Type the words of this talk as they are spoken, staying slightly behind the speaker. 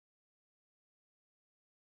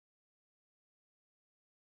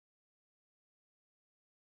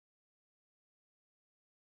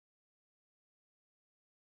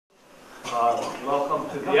Welcome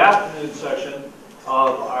to the afternoon session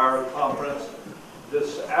of our conference.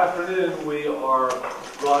 This afternoon we are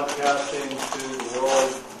broadcasting to the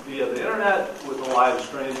world via the internet with a live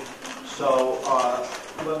stream. So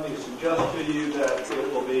let me suggest to you that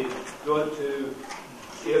it will be good to,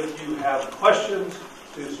 if you have questions,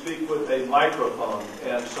 to speak with a microphone.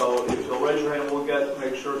 And so if you'll raise your hand, we'll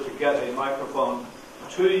make sure to get a microphone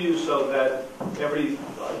to you so that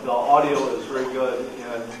the audio is very good in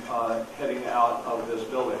heading out of this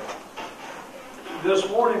building. This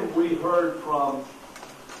morning we heard from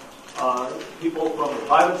people from the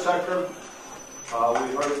private sector.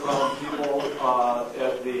 We heard from people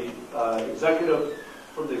at the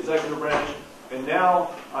from the executive branch, and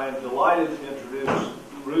now I am delighted to introduce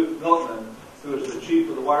Ruth Milkman, who is the chief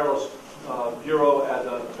of the Wireless Bureau at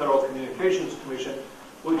the Federal Communications Commission,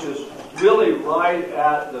 which is really right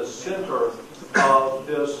at the center of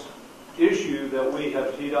this issue that we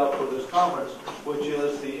have teed up for this conference, which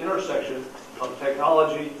is the intersection of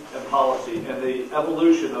technology and policy and the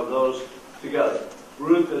evolution of those together.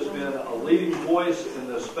 Ruth has been a leading voice in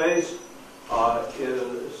this space. She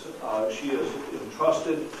is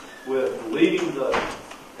entrusted with leading the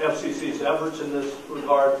FCC's efforts in this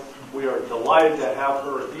regard. We are delighted to have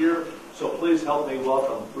her here, so please help me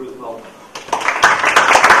welcome Ruth Milkman.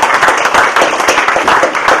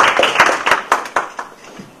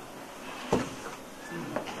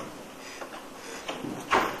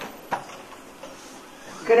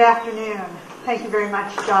 Good afternoon. Thank you very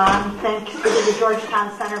much, John. Thanks to the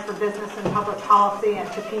Georgetown Center for Business and Public Policy and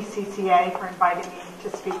to PCCA for inviting me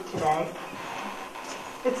to speak today.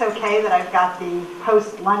 It's okay that I've got the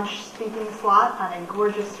post-lunch speaking slot on a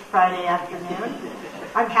gorgeous Friday afternoon.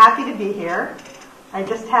 I'm happy to be here. I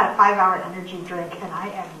just had a 5-hour energy drink and I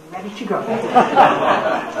am ready to go.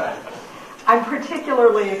 I'm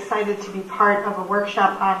particularly excited to be part of a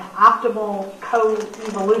workshop on optimal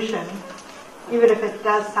coevolution, even if it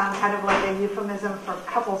does sound kind of like a euphemism for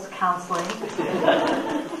couples counseling.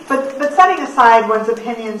 But setting aside one's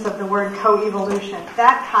opinions of the word coevolution,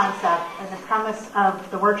 that concept and the premise of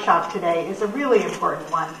the workshop today is a really important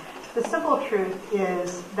one. The simple truth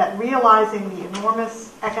is that realizing the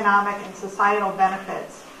enormous economic and societal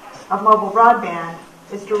benefits of mobile broadband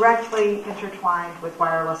is directly intertwined with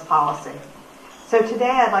wireless policy. So today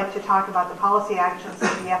I'd like to talk about the policy actions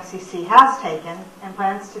that the FCC has taken and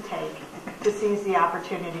plans to take to seize the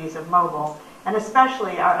opportunities of mobile, and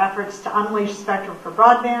especially our efforts to unleash spectrum for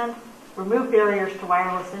broadband, remove barriers to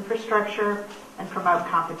wireless infrastructure, and promote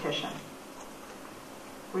competition.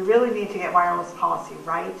 We really need to get wireless policy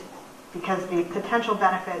right because the potential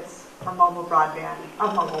benefits for mobile broadband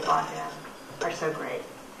are so great.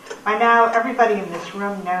 By now, everybody in this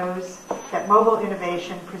room knows that mobile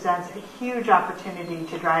innovation presents a huge opportunity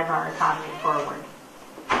to drive our economy forward.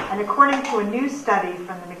 And according to a new study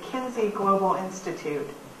from the McKinsey Global Institute,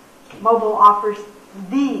 mobile offers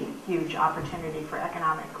the huge opportunity for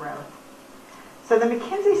economic growth. So the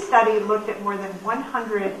McKinsey study looked at more than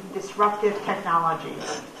 100 disruptive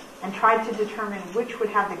technologies and tried to determine which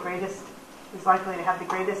is likely to have the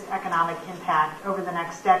greatest economic impact over the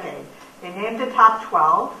next decade. They named the top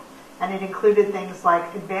 12, and it included things like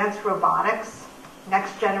advanced robotics,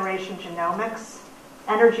 next-generation genomics,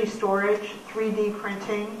 energy storage, 3D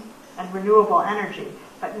printing, and renewable energy.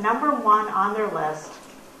 But number one on their list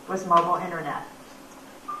was mobile internet.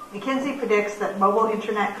 McKinsey predicts that mobile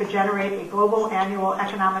internet could generate a global annual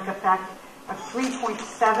economic effect of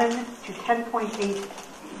 $3.7 to $10.8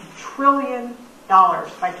 trillion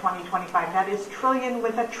by 2025. That is trillion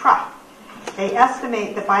with a truck. They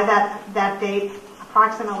estimate that by that date,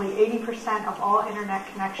 approximately 80% of all internet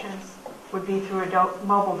connections would be through a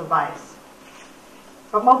mobile device.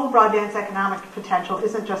 But mobile broadband's economic potential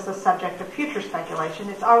isn't just the subject of future speculation.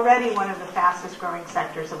 It's already one of the fastest growing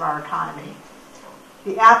sectors of our economy.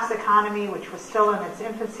 The apps economy, which was still in its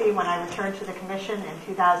infancy when I returned to the Commission in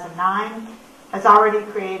 2009, has already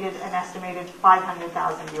created an estimated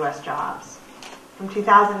 500,000 U.S. jobs. From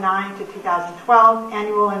 2009 to 2012,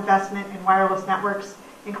 annual investment in wireless networks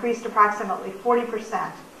increased approximately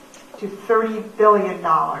 40% to $30 billion.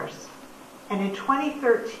 And in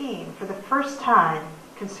 2013, for the first time,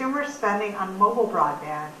 consumer spending on mobile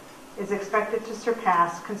broadband is expected to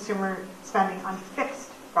surpass consumer spending on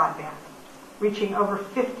fixed broadband, reaching over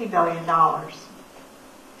 $50 billion.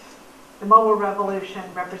 The mobile revolution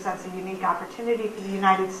represents a unique opportunity for the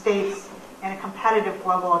United States and a competitive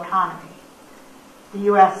global economy. The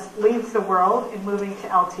U.S. leads the world in moving to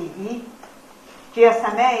LTE.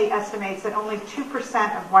 GSMA estimates that only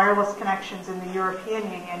 2% of wireless connections in the European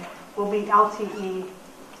Union will be LTE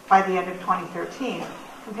by the end of 2013.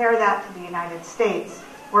 Compare that to the United States,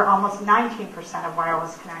 where almost 19% of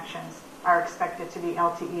wireless connections are expected to be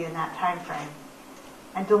LTE in that time frame.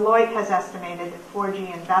 And Deloitte has estimated that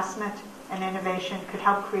 4G investment and innovation could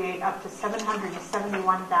help create up to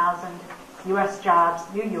 771,000 U.S. jobs,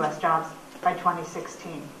 new U.S. jobs, by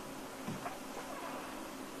 2016.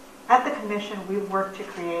 At the Commission, we've worked to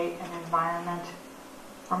create an environment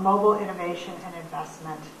for mobile innovation and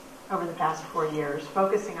investment over the past 4 years,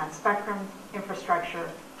 focusing on spectrum, infrastructure,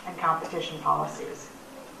 and competition policies.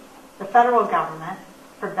 The federal government,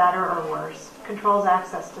 for better or worse, controls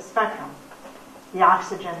access to spectrum, the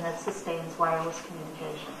oxygen that sustains wireless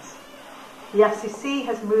communications. The FCC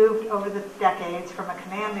has moved over the decades from a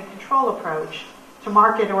command and control approach to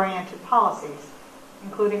market-oriented policies,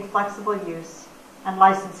 including flexible use and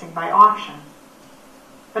licensing by auction.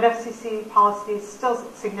 But FCC policies still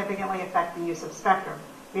significantly affect the use of spectrum.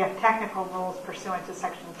 We have technical rules pursuant to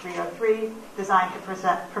Section 303 designed to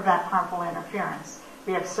prevent harmful interference.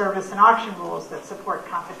 We have service and auction rules that support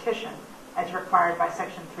competition as required by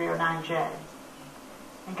Section 309J.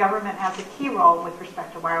 And government has a key role with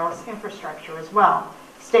respect to wireless infrastructure as well.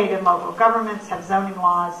 State and local governments have zoning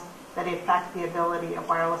laws that affect the ability of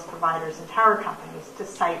wireless providers and tower companies to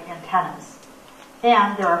site antennas.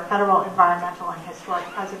 And there are federal environmental and historic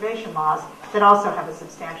preservation laws that also have a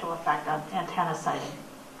substantial effect on antenna siting.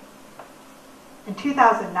 In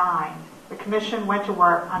 2009, the Commission went to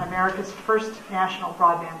work on America's first national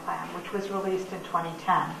broadband plan, which was released in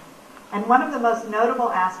 2010. And one of the most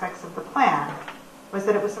notable aspects of the plan was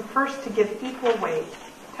that it was the first to give equal weight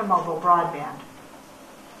to mobile broadband.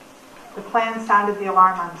 The plan sounded the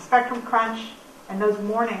alarm on the spectrum crunch, and those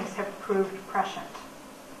warnings have proved prescient.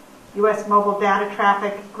 U.S. mobile data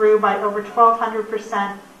traffic grew by over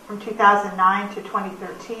 1,200% from 2009 to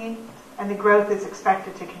 2013, and the growth is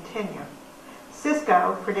expected to continue.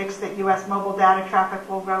 Cisco predicts that U.S. mobile data traffic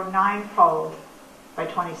will grow 9-fold by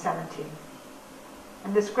 2017.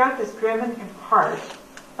 And this growth is driven in part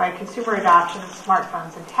by consumer adoption of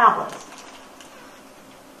smartphones and tablets.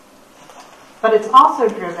 But it's also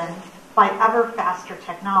driven by ever faster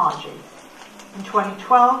technology. In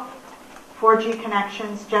 2012, 4G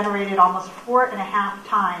connections generated almost 4.5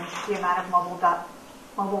 times the amount of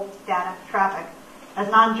mobile data traffic as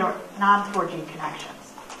non-4G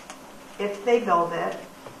connections. If they build it,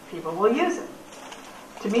 people will use it.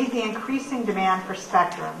 To meet the increasing demand for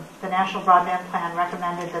spectrum, the National Broadband Plan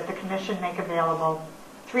recommended that the Commission make available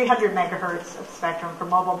 300 megahertz of spectrum for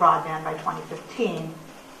mobile broadband by 2015,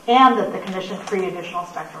 and that the Commission free additional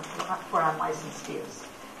spectrum for unlicensed use.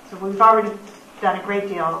 So we've already done a great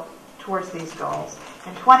deal towards these goals.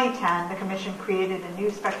 In 2010, the Commission created a new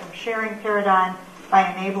spectrum sharing paradigm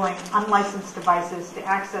by enabling unlicensed devices to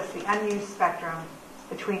access the unused spectrum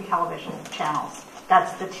between television channels.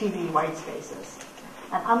 That's the TV white spaces.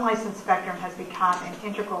 And unlicensed spectrum has become an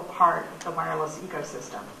integral part of the wireless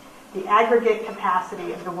ecosystem. The aggregate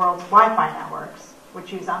capacity of the world's Wi-Fi networks,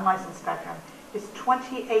 which use unlicensed spectrum, is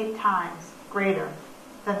 28 times greater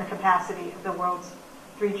than the capacity of the world's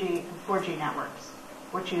 3G and 4G networks,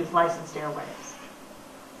 which use licensed airwaves.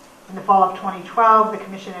 In the fall of 2012, the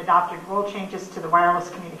Commission adopted rule changes to the Wireless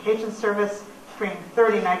Communications Service, freeing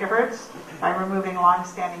 30 megahertz by removing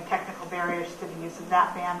long-standing technical barriers to the use of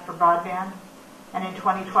that band for broadband. And in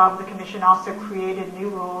 2012, the Commission also created new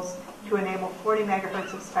rules to enable 40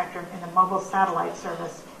 megahertz of spectrum in the mobile satellite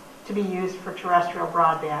service to be used for terrestrial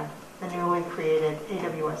broadband, the newly created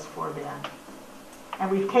AWS-4 band. And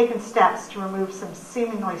we've taken steps to remove some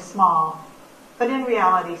seemingly small, but in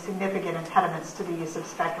reality significant impediments to the use of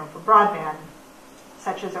spectrum for broadband,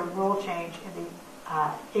 such as a rule change in the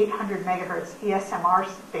 800 megahertz ESMR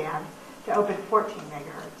band to open 14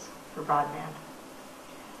 megahertz for broadband.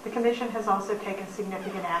 The Commission has also taken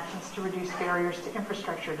significant actions to reduce barriers to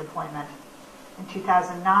infrastructure deployment. In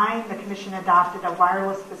 2009, the Commission adopted a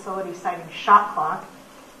wireless facility siting shot clock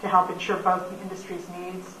to help ensure both the industry's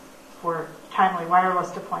needs for timely wireless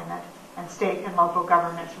deployment and state and local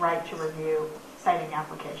governments' right to review siting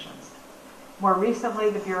applications. More recently,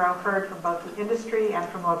 the Bureau heard from both the industry and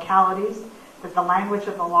from localities that the language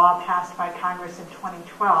of the law passed by Congress in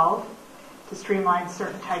 2012 to streamline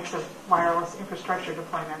certain types of wireless infrastructure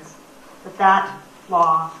deployments, that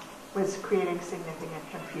law was creating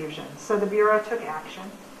significant confusion. So the Bureau took action,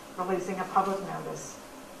 releasing a public notice,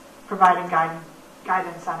 providing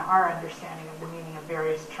guidance on our understanding of the meaning of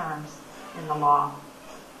various terms in the law.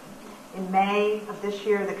 In May of this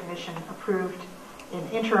year, the Commission approved an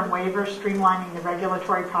interim waiver streamlining the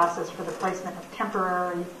regulatory process for the placement of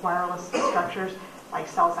temporary wireless structures like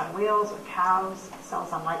cells on wheels or cows,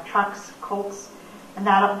 cells on light trucks, colts, and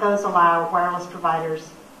those allow wireless providers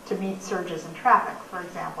to meet surges in traffic, for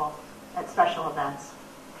example, at special events.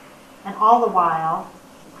 And all the while,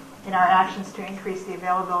 in our actions to increase the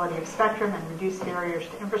availability of spectrum and reduce barriers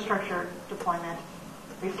to infrastructure deployment,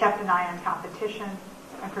 we've kept an eye on competition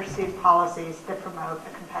and pursued policies that promote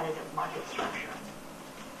a competitive market structure.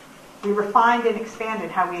 We refined and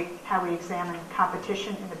expanded how we examine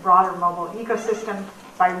competition in the broader mobile ecosystem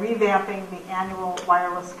by revamping the annual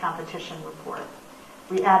wireless competition report.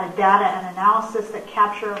 We added data and analysis that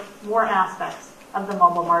capture more aspects of the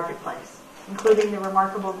mobile marketplace, including the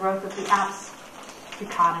remarkable growth of the apps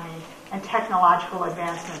economy and technological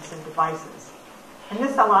advancements in devices. And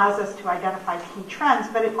this allows us to identify key trends,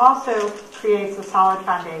 but it also creates a solid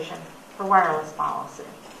foundation for wireless policy,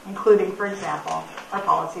 including, for example, our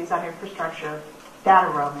policies on infrastructure, data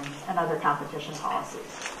roaming, and other competition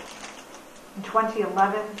policies. In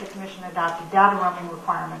 2011, the Commission adopted data roaming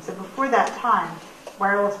requirements, and before that time,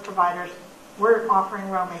 wireless providers were offering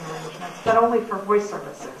roaming arrangements, but only for voice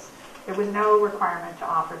services. There was no requirement to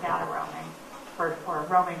offer data roaming or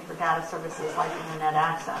roaming for data services like internet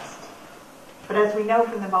access. But as we know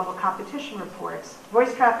from the mobile competition reports,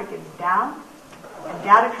 voice traffic is down and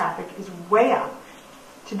data traffic is way up.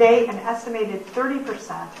 Today, an estimated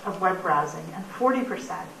 30% of web browsing and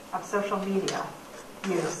 40% of social media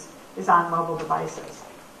use is on mobile devices.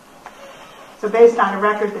 So based on a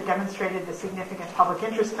record that demonstrated the significant public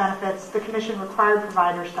interest benefits, the Commission required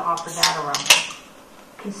providers to offer data roaming.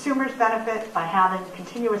 Consumers benefit by having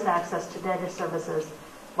continuous access to data services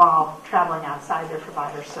while traveling outside their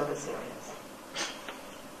provider's service areas.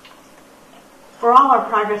 For all our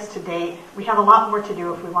progress to date, we have a lot more to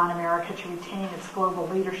do if we want America to retain its global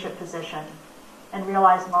leadership position and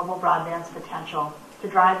realize mobile broadband's potential to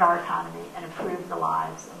drive our economy and improve the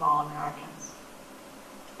lives of all Americans.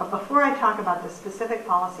 But before I talk about the specific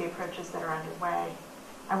policy approaches that are underway,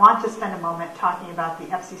 I want to spend a moment talking about the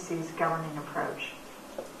FCC's governing approach.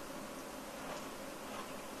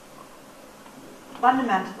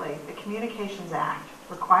 Fundamentally, the Communications Act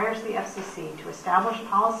requires the FCC to establish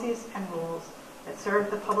policies and rules that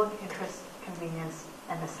serve the public interest, convenience,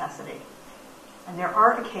 and necessity. And there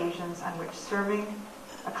are occasions on which serving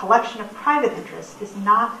a collection of private interests is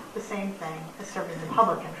not the same thing as serving the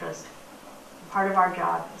public interest. And part of our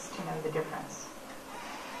job is to know the difference.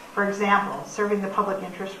 For example, serving the public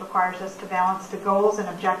interest requires us to balance the goals and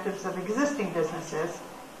objectives of existing businesses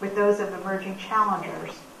with those of emerging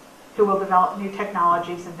challengers who will develop new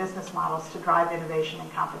technologies and business models to drive innovation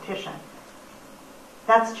and competition.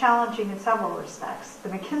 That's challenging in several respects. The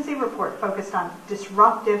McKinsey report focused on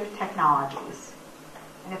disruptive technologies.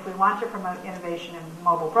 And if we want to promote innovation in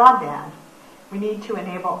mobile broadband, we need to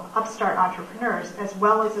enable upstart entrepreneurs as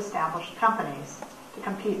well as established companies to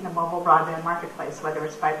compete in the mobile broadband marketplace, whether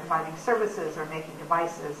it's by providing services or making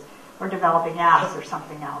devices or developing apps or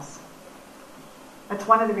something else. That's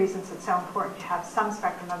one of the reasons it's so important to have some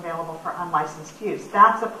spectrum available for unlicensed use.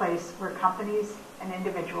 That's a place where companies and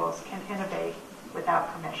individuals can innovate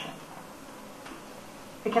without permission.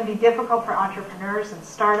 It can be difficult for entrepreneurs and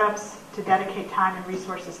startups to dedicate time and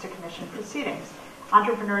resources to commission proceedings.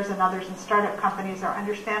 Entrepreneurs and others in startup companies are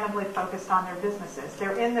understandably focused on their businesses.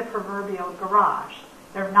 They're in the proverbial garage.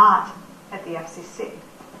 They're not at the FCC.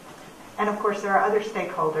 And of course, there are other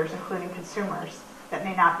stakeholders, including consumers, that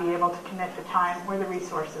may not be able to commit the time or the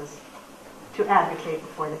resources to advocate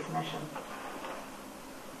before the Commission.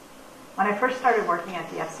 When I first started working at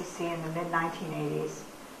the FCC in the mid-1980s,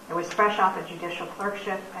 I was fresh off a judicial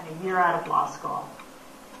clerkship and a year out of law school.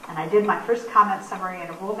 And I did my first comment summary in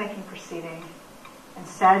a rulemaking proceeding and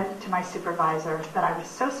said to my supervisor that I was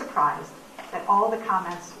so surprised that all the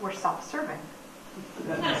comments were self-serving.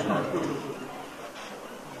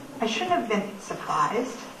 I shouldn't have been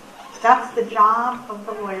surprised. That's the job of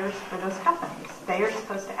the lawyers for those companies. They are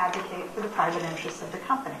supposed to advocate for the private interests of the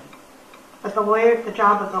company. But the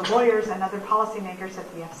job of the lawyers and other policymakers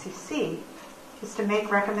at the FCC is to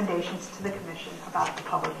make recommendations to the Commission about the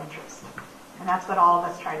public interest. And that's what all of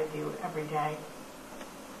us try to do every day.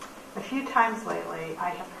 A few times lately, I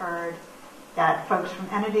have heard that folks from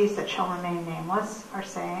entities that shall remain nameless are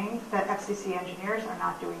saying that FCC engineers are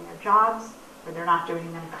not doing their jobs, or they're not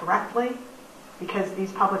doing them correctly, because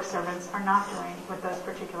these public servants are not doing what those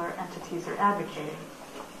particular entities are advocating.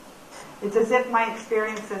 It's as if my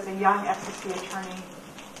experience as a young FCC attorney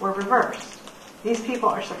were reversed. These people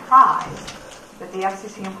are surprised that the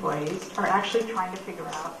FCC employees are actually trying to figure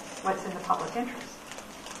out what's in the public interest.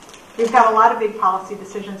 We've got a lot of big policy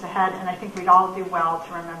decisions ahead, and I think we'd all do well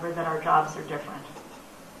to remember that our jobs are different.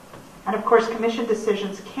 And of course, Commission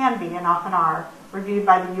decisions can be, and often are, reviewed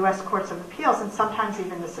by the U.S. Courts of Appeals and sometimes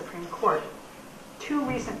even the Supreme Court. Two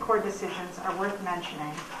recent court decisions are worth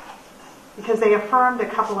mentioning. because they affirmed a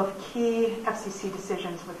couple of key FCC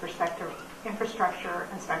decisions with respect to infrastructure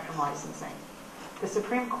and spectrum licensing. The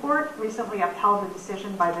Supreme Court recently upheld a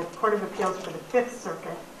decision by the Court of Appeals for the Fifth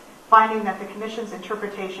Circuit, finding that the Commission's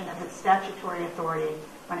interpretation of its statutory authority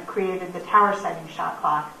when it created the tower siting shot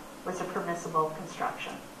clock was a permissible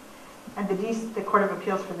construction. And the Court of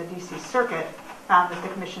Appeals for the D.C. Circuit found that the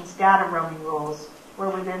Commission's data roaming rules were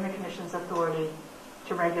within the Commission's authority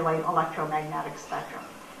to regulate electromagnetic spectrum.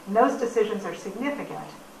 And those decisions are significant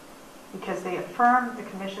because they affirm the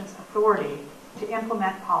Commission's authority to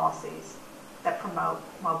implement policies that promote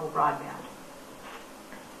mobile broadband.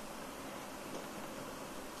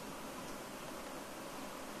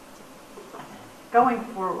 Going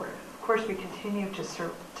forward, of course, we continue to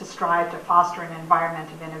strive to foster an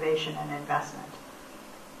environment of innovation and investment.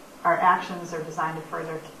 Our actions are designed to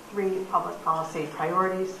further three public policy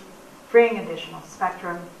priorities: freeing additional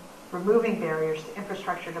spectrum, removing barriers to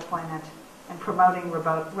infrastructure deployment, and promoting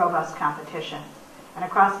robust competition. And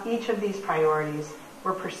across each of these priorities,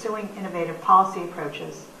 we're pursuing innovative policy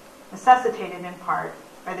approaches, necessitated in part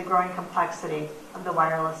by the growing complexity of the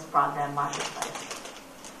wireless broadband marketplace.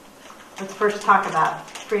 Let's first talk about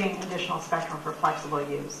freeing additional spectrum for flexible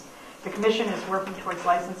use. The Commission is working towards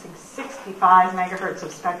licensing 65 megahertz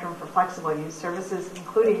of spectrum for flexible use services,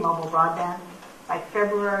 including mobile broadband, by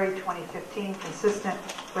February 2015, consistent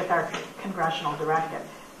with our congressional directive.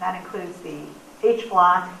 That includes the H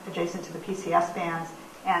block adjacent to the PCS bands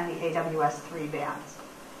and the AWS-3 bands.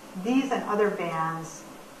 These and other bands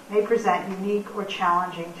may present unique or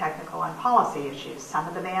challenging technical and policy issues. Some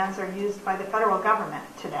of the bands are used by the federal government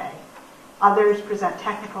today. Others present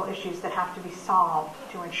technical issues that have to be solved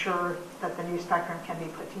to ensure that the new spectrum can be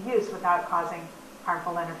put to use without causing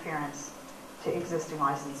harmful interference to existing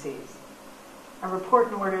licensees. A report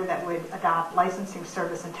in order that would adopt licensing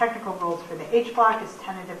service and technical rules for the H block is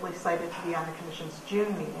tentatively slated to be on the Commission's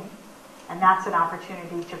June meeting, and that's an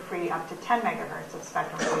opportunity to free up to 10 megahertz of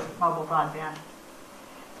spectrum for mobile broadband.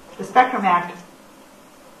 The Spectrum Act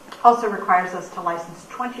also requires us to license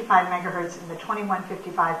 25 megahertz in the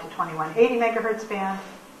 2155 to 2180 megahertz band,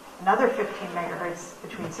 another 15 megahertz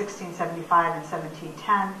between 1675 and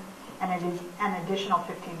 1710, and an additional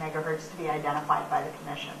 15 megahertz to be identified by the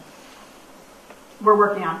Commission. We're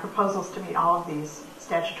working on proposals to meet all of these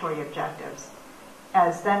statutory objectives.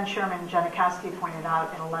 As then Chairman Janikowski pointed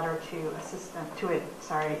out in a letter to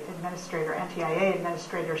NTIA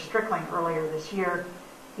Administrator Strickling earlier this year,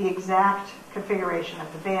 the exact configuration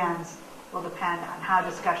of the bands will depend on how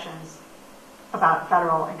discussions about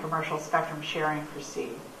federal and commercial spectrum sharing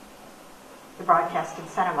proceed. The broadcast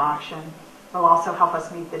incentive auction will also help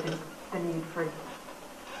us meet the need for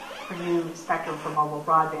new spectrum for mobile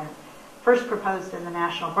broadband. First proposed in the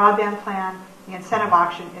National Broadband Plan, the incentive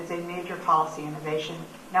auction is a major policy innovation.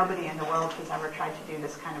 Nobody in the world has ever tried to do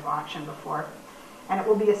this kind of auction before. And it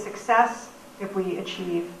will be a success if we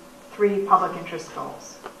achieve three public interest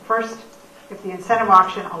goals. First, if the incentive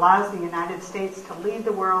auction allows the United States to lead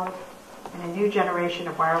the world in a new generation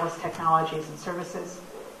of wireless technologies and services.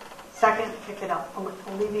 Second, if it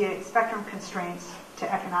alleviates spectrum constraints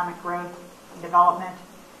to economic growth and development.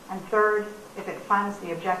 And third, if it funds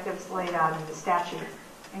the objectives laid out in the statute,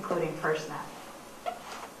 including FirstNet.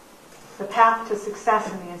 The path to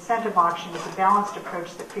success in the incentive auction is a balanced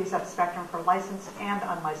approach that frees up spectrum for licensed and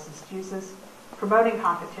unlicensed uses, promoting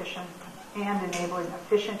competition, and enabling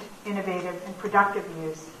efficient, innovative, and productive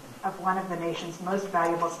use of one of the nation's most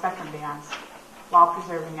valuable spectrum bands while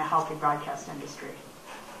preserving a healthy broadcast industry.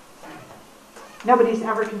 Nobody's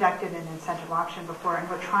ever conducted an incentive auction before, and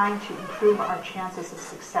we're trying to improve our chances of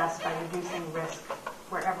success by reducing risk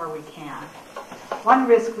wherever we can. One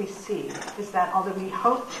risk we see is that although we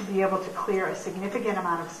hope to be able to clear a significant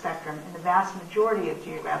amount of spectrum in the vast majority of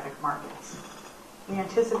geographic markets, we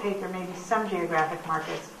anticipate there may be some geographic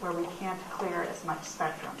markets where we can't clear as much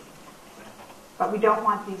spectrum. But we don't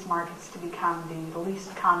want these markets to become the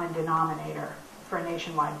least common denominator for a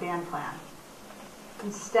nationwide band plan.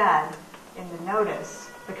 Instead, in the notice,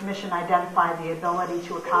 the Commission identified the ability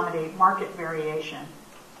to accommodate market variation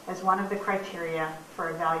as one of the criteria for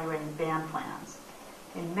evaluating band plans.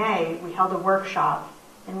 In May, we held a workshop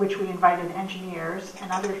in which we invited engineers and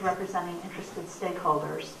others representing interested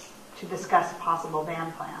stakeholders to discuss possible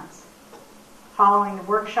band plans. Following the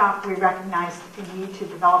workshop, we recognized the need to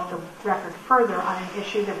develop the record further on an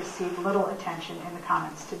issue that received little attention in the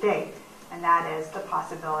comments to date, and that is the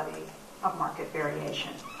possibility of market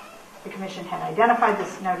variation. The Commission had identified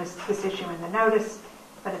this issue in the notice,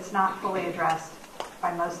 but it's not fully addressed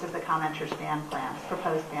by most of the commenters'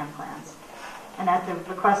 proposed band plans. And at the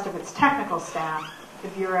request of its technical staff, The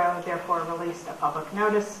Bureau therefore released a public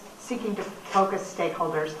notice seeking to focus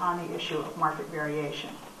stakeholders on the issue of market variation.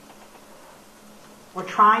 We're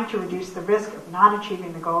trying to reduce the risk of not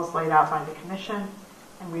achieving the goals laid out by the Commission,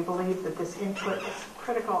 and we believe that this input is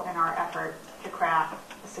critical in our effort to craft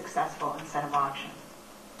a successful incentive auction.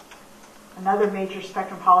 Another major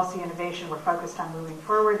spectrum policy innovation we're focused on moving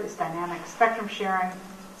forward is dynamic spectrum sharing,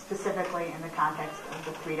 specifically in the context of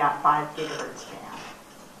the 3.5 gigahertz band.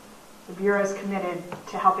 The Bureau is committed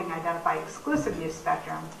to helping identify exclusive use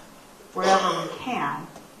spectrum wherever we can,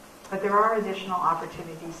 but there are additional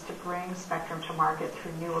opportunities to bring spectrum to market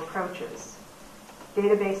through new approaches.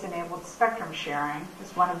 Database-enabled spectrum sharing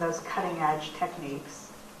is one of those cutting-edge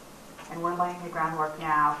techniques, and we're laying the groundwork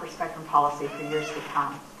now for spectrum policy for years to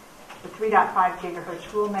come. The 3.5 gigahertz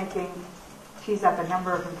rulemaking tees up a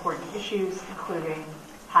number of important issues, including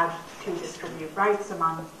how to distribute rights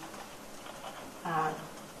among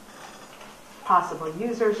possible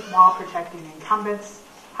users while protecting incumbents,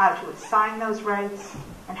 how to assign those rights,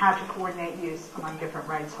 and how to coordinate use among different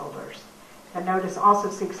rights holders. The notice also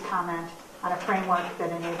seeks comment on a framework that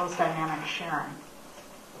enables dynamic sharing.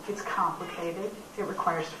 It's complicated, it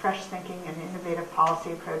requires fresh thinking and innovative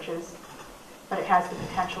policy approaches, but it has the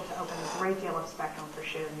potential to open a great deal of spectrum for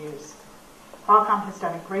shared use. Qualcomm has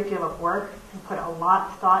done a great deal of work and put a lot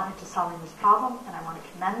of thought into solving this problem, and I want to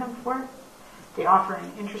commend them for it. They offer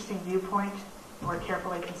an interesting viewpoint, and we're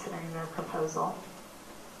carefully considering their proposal.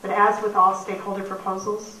 But as with all stakeholder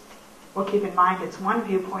proposals, we'll keep in mind it's one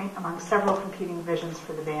viewpoint among several competing visions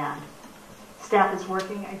for the band. Staff is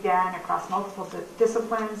working again across multiple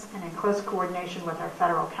disciplines and in close coordination with our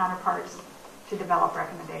federal counterparts to develop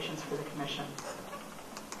recommendations for the Commission.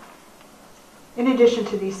 In addition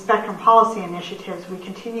to these spectrum policy initiatives, we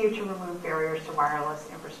continue to remove barriers to wireless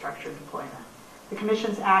infrastructure deployment. The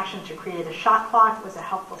Commission's action to create a shot clock was a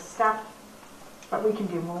helpful step, but we can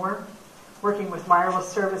do more, working with wireless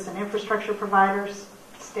service and infrastructure providers,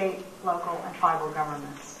 state, local, and tribal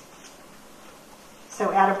governments.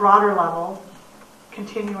 So at a broader level,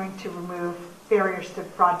 continuing to remove barriers to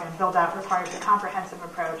broadband build-out requires a comprehensive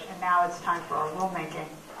approach, and now it's time for our rulemaking,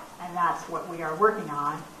 and that's what we are working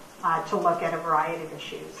on to look at a variety of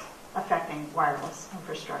issues affecting wireless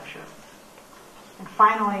infrastructure. And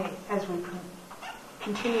finally, as we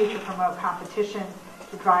continue to promote competition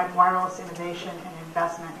to drive wireless innovation and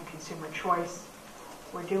investment in consumer choice,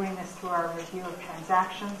 we're doing this through our review of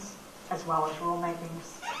transactions as well as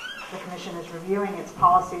rulemakings. The Commission is reviewing its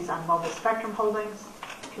policies on mobile spectrum holdings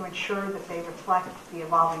to ensure that they reflect the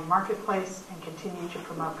evolving marketplace and continue to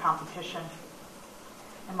promote competition.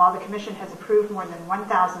 And while the Commission has approved more than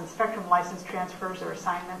 1,000 spectrum license transfers or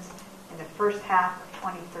assignments in the first half of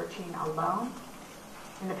 2013 alone,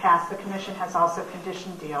 in the past the Commission has also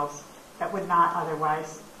conditioned deals that would not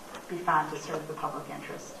otherwise be found to serve the public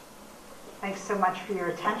interest. Thanks so much for your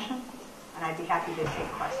attention, and I'd be happy to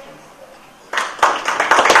take questions.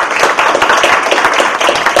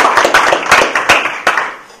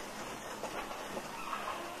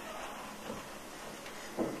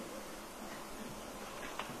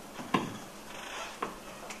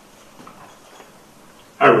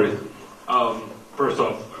 Hi, Ruth. First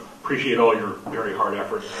off, appreciate all your very hard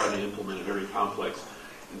efforts trying to implement a very complex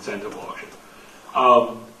incentive auction.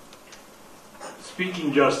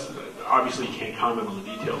 Speaking just, obviously you can't comment on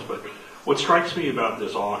the details, but what strikes me about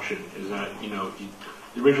this auction is that,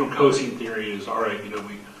 the original Coevolution theory is, all right,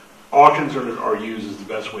 auctions are used as the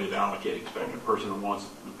best way of allocating spectrum. The person who wants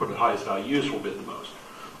to put the highest value use will bid the most.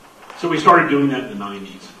 So we started doing that in the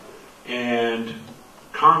 90s. And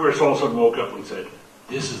Congress also woke up and said,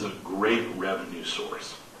 this is a great revenue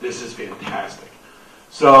source. This is fantastic.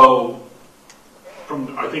 So,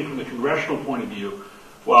 I think from the congressional point of view,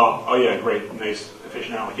 well, oh yeah, great, nice,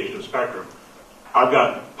 efficient allocation of spectrum. I've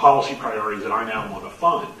got policy priorities that I now want to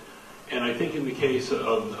fund. And I think in the case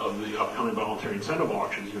of the upcoming voluntary incentive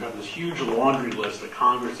auctions, you have this huge laundry list that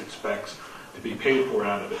Congress expects to be paid for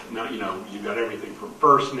out of it. Now, you've got everything from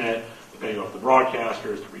FirstNet, to paying off the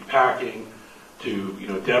broadcasters, to repacking, to,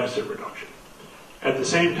 deficit reduction. At the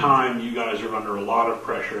same time, you guys are under a lot of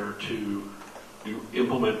pressure to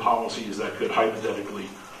implement policies that could hypothetically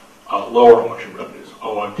lower auction revenues.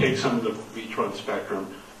 Oh, I'd take some of the beachfront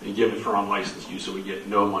spectrum and give it for unlicensed use so we get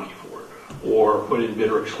no money for it. Or put in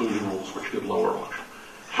bidder exclusion rules which could lower auction.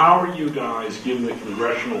 How are you guys, given the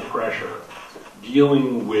congressional pressure,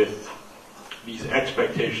 dealing with these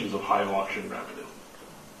expectations of high auction revenue?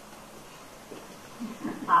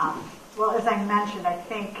 Well, as I mentioned, I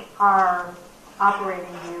think our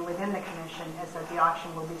operating view within the Commission is that the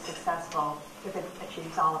auction will be successful if it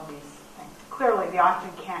achieves all of these things. Clearly, the auction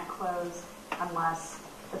can't close unless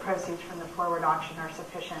the proceeds from the forward auction are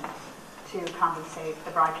sufficient to compensate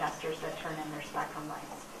the broadcasters that turn in their spectrum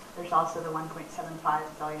rights. There's also the $1.75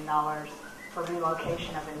 billion for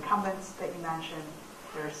relocation of incumbents that you mentioned.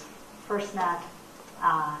 There's FirstNet,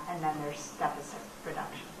 and then there's deficit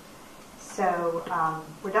reduction. So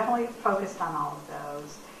we're definitely focused on all of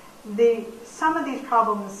those. Some of these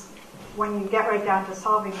problems, when you get right down to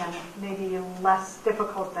solving them, may be less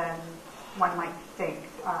difficult than one might think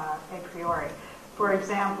a priori. For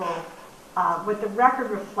example, what the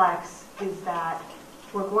record reflects is that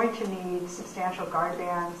we're going to need substantial guard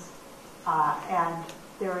bands, and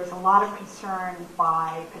there is a lot of concern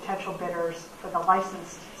by potential bidders for the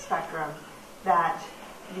licensed spectrum that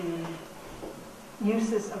the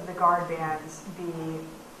uses of the guard bands be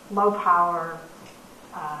low power,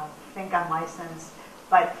 think unlicensed,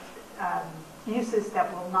 but uses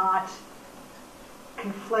that will not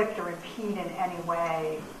conflict or impede in any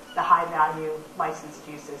way the high value licensed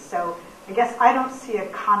uses. So I guess I don't see a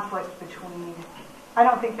conflict between, I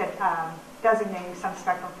don't think that designating some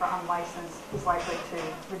spectrum for unlicensed is likely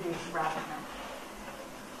to reduce revenue.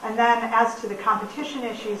 And then as to the competition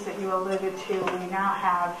issues that you alluded to, we now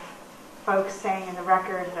have folks saying in the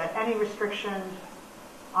record that any restriction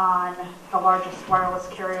on the largest wireless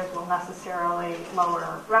carriers will necessarily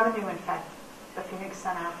lower revenue. In fact, the Phoenix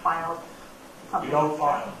Center filed something. You don't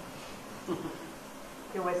file.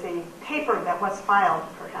 There was a paper that was filed,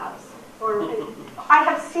 perhaps. Or I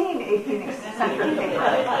have seen a Phoenix Center paper. It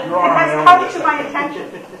has come to my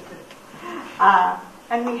attention.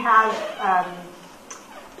 And we have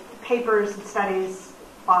papers and studies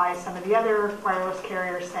by some of the other wireless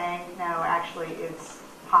carriers saying, no, actually it's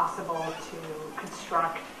possible to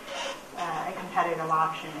construct a competitive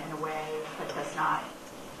auction in a way that does not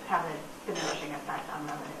have a diminishing effect on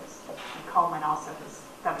revenues. And Coleman also has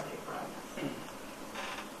done a paper on this.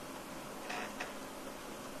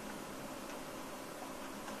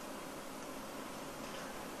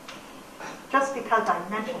 Just because I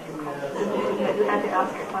mentioned you, Coleman, you had to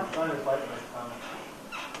ask a question.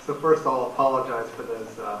 So first I'll apologize for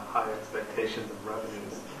those high expectations of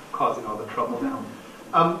revenues causing all the trouble now.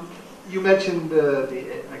 You mentioned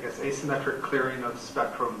I guess, asymmetric clearing of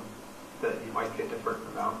spectrum, that you might get different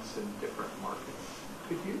amounts in different markets.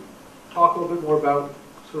 Could you talk a little bit more about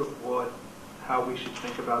sort of how we should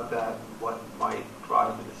think about that, what might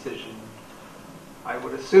drive the decision? I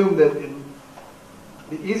would assume that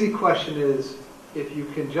the easy question is, if you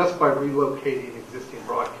can just by relocating existing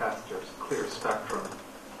broadcasters clear spectrum,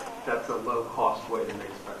 that's a low-cost way to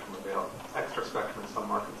make spectrum available, extra spectrum in some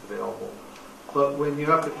markets available. But when you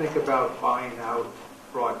have to think about buying out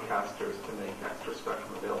broadcasters to make extra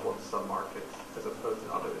spectrum available in some markets as opposed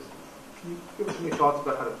to others, can you give us any thoughts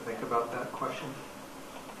about how to think about that question?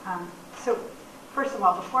 So, first of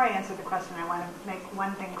all, before I answer the question, I want to make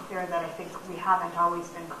one thing clear that I think we haven't always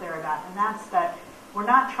been clear about, and that's that we're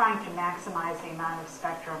not trying to maximize the amount of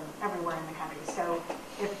spectrum everywhere in the country. So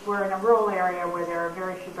if we're in a rural area where there are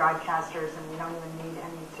very few broadcasters and we don't even need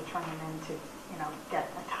any to turn them into, get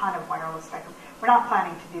a ton of wireless spectrum, we're not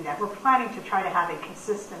planning to do that. We're planning to try to have a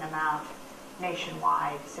consistent amount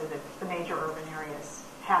nationwide so that the major urban areas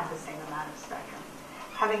have the same amount of spectrum.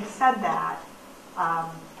 Having said that,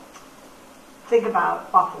 think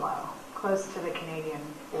about Buffalo, close to the Canadian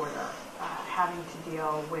border, having to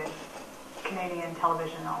deal with Canadian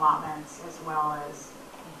television allotments as well as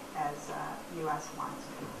U.S. ones,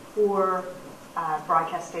 or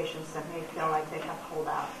broadcast stations that may feel like they have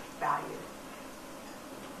holdout value.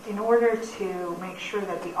 In order to make sure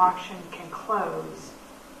that the auction can close,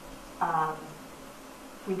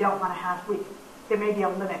 we don't want to have, there may be a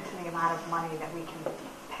limit to the amount of money that we can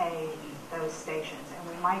pay those stations, and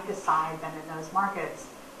we might decide that in those markets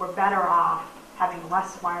we're better off having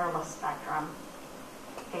less wireless spectrum,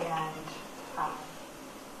 and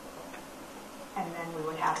then we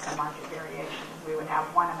would have some market variation. We would have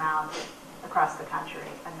one amount across the country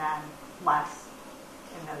and then less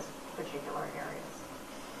in those particular areas.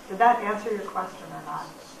 Did that answer your question or not?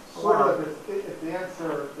 Sort of. If the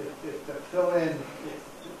answer, if the fill-in,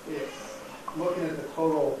 it's looking at the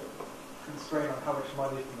total constraint on how much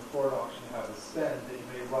money from the forward auction you have to spend, that you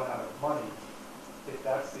may run out of money. If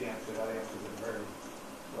that's the answer, that answers it very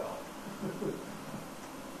well.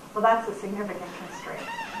 Well, that's a significant constraint.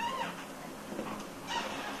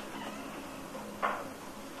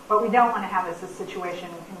 What we don't want to have is a situation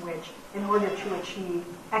in which, in order to achieve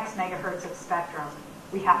X megahertz of spectrum,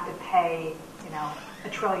 we have to pay,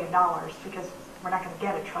 $1 trillion, because we're not going to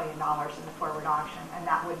get $1 trillion in the forward auction, and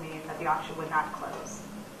that would mean that the auction would not close.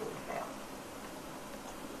 It would fail.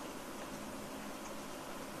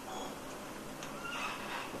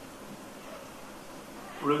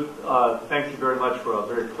 Ruth, thank you very much for a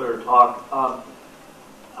very clear talk.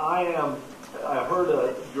 I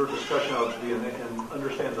heard your discussion of and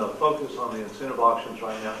understand the focus on the incentive auctions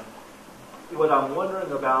right now. What I'm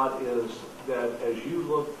wondering about is that as you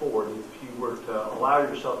look forward, if you were to allow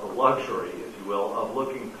yourself the luxury, if you will, of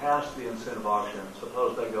looking past the incentive auction,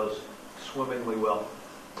 suppose that goes swimmingly well,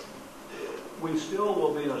 we still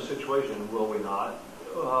will be in a situation, will we not,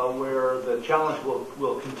 where the challenge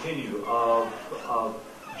will continue of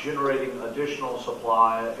generating additional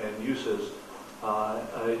supply and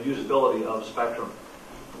usability of spectrum.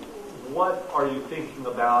 What are you thinking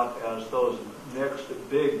about as those next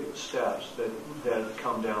big steps that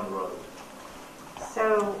come down the road?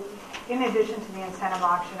 So, in addition to the incentive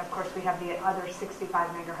auction, of course, we have the other 65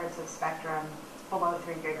 megahertz of spectrum below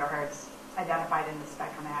 3 gigahertz identified in the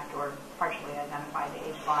Spectrum Act or partially identified, the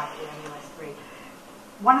H block, the MUS3.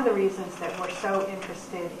 One of the reasons that we're so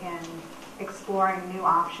interested in exploring new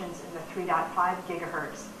options in the 3.5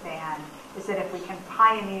 gigahertz band is that if we can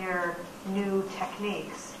pioneer new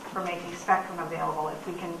techniques for making spectrum available, if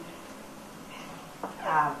we can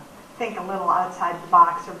think a little outside the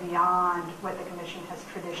box or beyond what the Commission has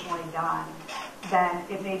traditionally done, then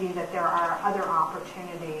it may be that there are other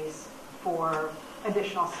opportunities for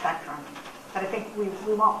additional spectrum. But I think we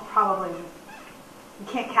won't probably, we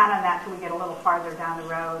can't count on that till we get a little farther down the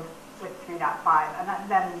road with 3.5. And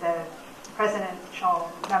then the presidential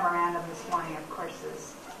memorandum this morning, of course,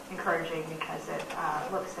 is encouraging because it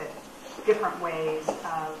looks at different ways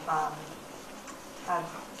of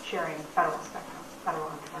sharing federal spectrum, federal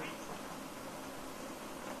and commercial spectrum.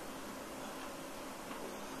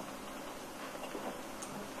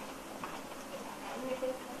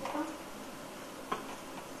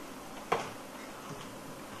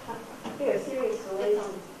 We have serious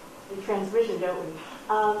relations in transmission, don't we?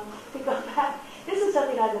 To go back, this is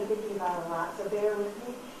something I've been thinking about a lot, so bear with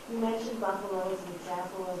me. You mentioned Buffalo as an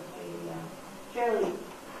example of a fairly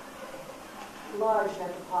large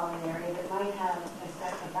metropolitan area that might have a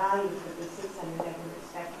value for the 600 megahertz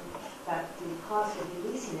spectrum, but the cost of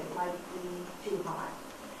releasing it might be too high.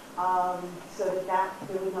 So that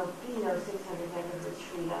there would be no 600 megahertz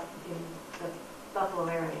freed up in the Buffalo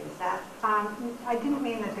area. Is that? I didn't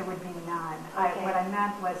mean that there would be none. Okay. What I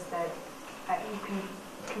meant was that you can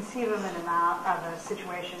conceive of a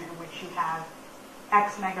situation in which you have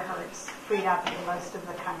X megahertz freed up in most of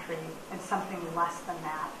the country and something less than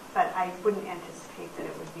that. But I wouldn't anticipate that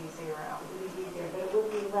it would be zero. It would be there, but it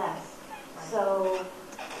would be less. Right. So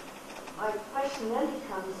my question then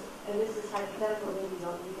becomes, and this is hypothetical, maybe you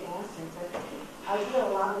don't need to answer, but I deal a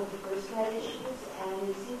lot with diversity issues, and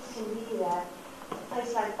it seems to me that a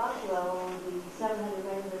place like Buffalo, the 700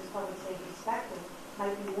 megahertz public safety spectrum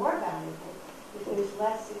might be more valuable if there's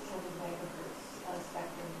less 600 megahertz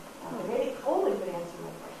spectrum. Maybe Coleman could answer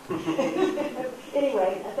my question.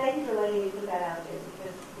 Anyway, thank you for letting me put that out there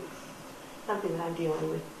because it's something that I'm dealing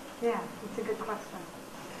with. Yeah, it's a good question.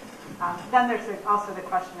 Then there's also the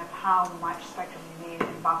question of how much spectrum you need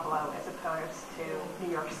in Buffalo as opposed to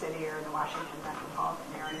New York City or the Washington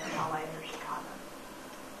metropolitan area, LA or Chicago.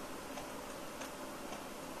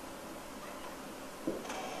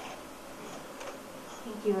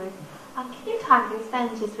 Thank you. Can you talk, there's been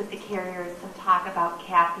just with the carriers some talk about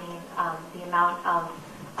capping the amount of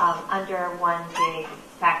under 1 gig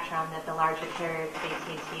spectrum that the larger carriers,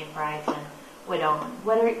 AT&T and Verizon, would own.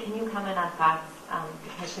 Can you comment on thoughts the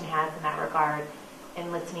Commission has in that regard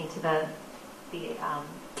in listening to the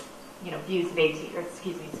views of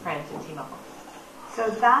Sprint and T-Mobile? So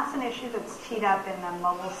that's an issue that's teed up in the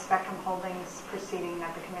mobile spectrum holdings proceeding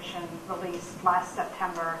that the Commission released last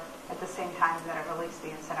September at the same time that it released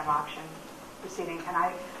the incentive auction proceeding. And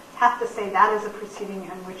I have to say that is a proceeding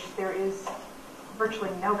in which there is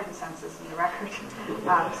virtually no consensus in the record.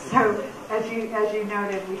 So as you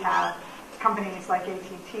noted, we have companies like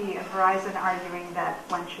AT&T and Verizon arguing that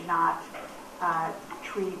one should not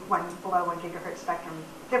treat one below 1 gigahertz spectrum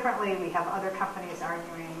differently. We have other companies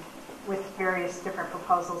arguing with various different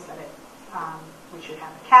proposals that we should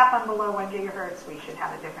have a cap on below 1 gigahertz, we should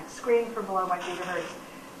have a different screen for below 1 gigahertz.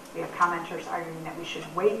 We have commenters arguing that we should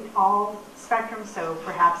weight all spectrum, so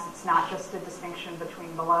perhaps it's not just a distinction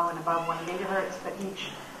between below and above 1 gigahertz, but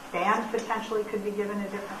each band potentially could be given a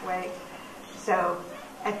different way. So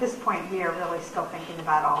at this point, we are really still thinking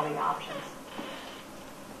about all the options.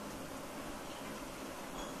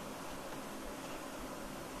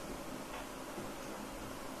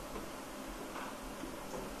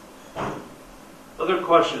 Other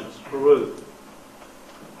questions for Ruth?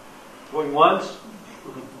 Going once?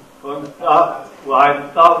 Going, well, I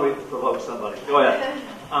thought we'd provoke somebody. Go ahead.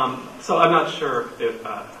 So I'm not sure if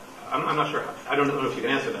I'm I'm not sure, I don't know if you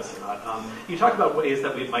can answer this or not. You talked about ways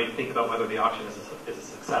that we might think about whether the auction is a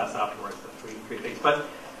success afterwards, the three things. But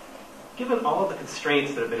given all of the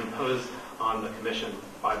constraints that have been imposed on the commission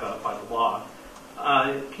by the law,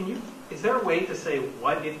 is there a way to say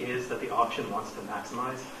what it is that the auction wants to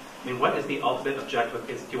maximize? I mean, what is the ultimate objective?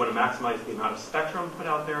 Do you want to maximize the amount of spectrum put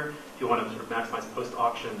out there? Do you want to sort of maximize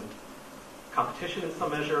post-auction competition in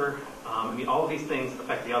some measure? I mean, all of these things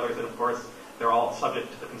affect the others, and of course, they're all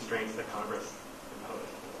subject to the constraints that Congress imposed as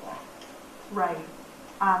well. Right.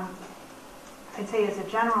 I'd say as a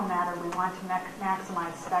general matter, we want to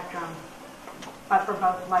maximize spectrum, but for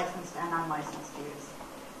both licensed and unlicensed use.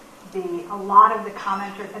 A lot of the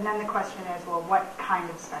commenters, and then the question is, well, what kind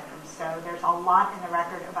of spectrum? So there's a lot in the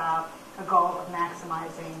record about a goal of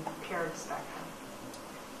maximizing paired spectrum.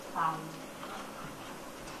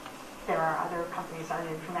 There are other companies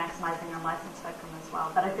arguing for maximizing unlicensed spectrum as well.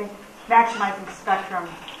 But I think maximizing spectrum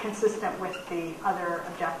consistent with the other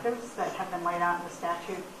objectives that have been laid out in the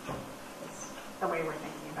statute is the way we're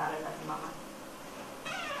thinking about it at the moment.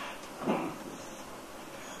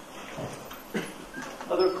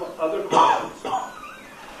 Other questions?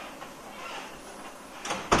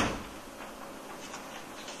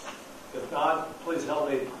 If not, please help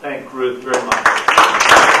me thank Ruth very much.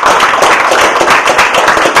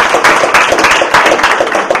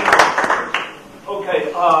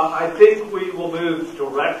 Okay, I think we will move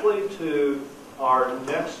directly to our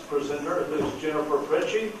next presenter, who's Jennifer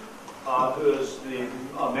Pritchie, who is the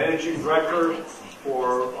Managing Director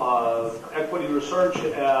for Equity Research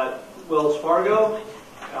at Wells Fargo.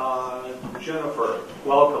 Jennifer,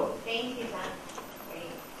 welcome. Thank you, John. Great.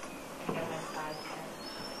 I got my slides here.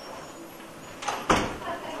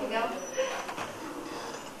 There you go.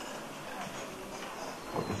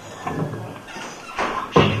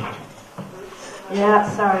 Yeah,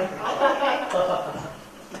 sorry.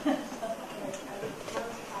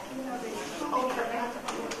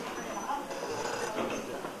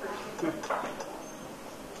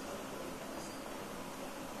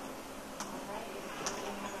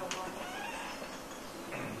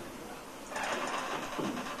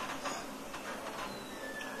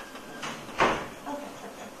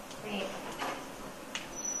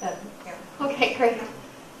 Okay, great.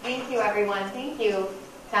 Thank you, everyone. Thank you,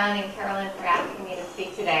 John and Carolyn, for asking me to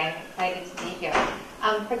speak today. I'm excited to be here.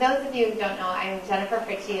 For those of you who don't know, I'm Jennifer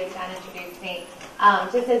Pritchie, as John introduced me.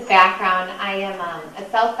 Just as background, I am a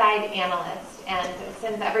sell-side analyst, and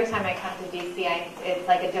since every time I come to DC, it's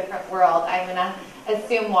like a different world. I'm going to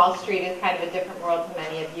assume Wall Street is kind of a different world to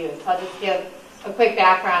many of you. So I'll just give a quick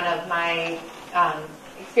background of my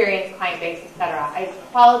experience, client base, etc. I've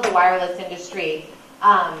followed the wireless industry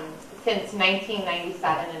since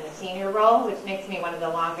 1997 in a senior role, which makes me one of the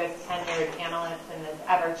longest tenured analysts in this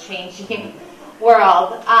ever-changing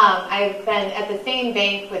world. I've been at the same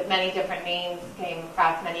bank with many different names, came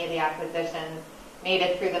across many of the acquisitions, made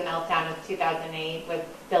it through the meltdown of 2008 with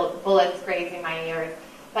bullets grazing my ears.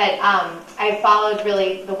 But I've followed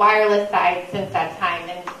really the wireless side since that time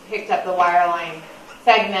and picked up the wireline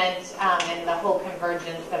segment and the whole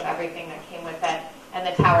convergence of everything that came with it and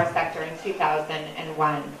the tower sector in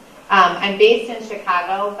 2001. I'm based in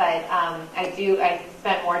Chicago, but I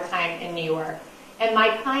spent more time in New York. And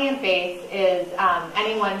my client base is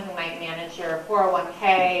anyone who might manage your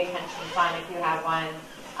 401k, pension fund if you have one,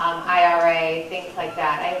 IRA, things like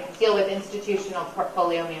that. I deal with institutional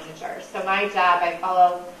portfolio managers. So my job, I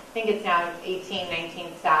follow, I think it's now 18,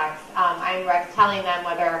 19 stocks. I'm telling them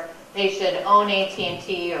whether they should own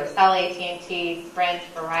AT&T or sell AT&T, Sprint,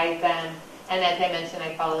 Verizon. And as I mentioned,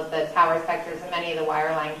 I follow the tower sectors and many of the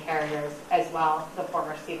wireline carriers as well, the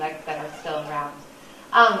former CLECs that are still around.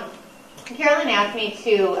 Carolyn asked me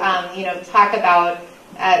to, talk about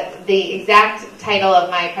the exact title of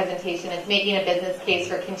my presentation is Making a Business Case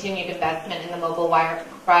for Continued Investment in the Mobile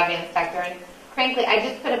Broadband Sector. And frankly, I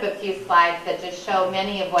just put up a few slides that just show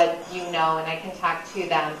many of what you know, and I can talk to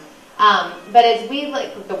them. But as we look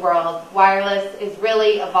at the world, wireless is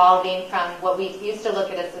really evolving from what we used to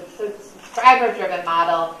look at as a subscriber-driven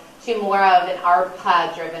model to more of an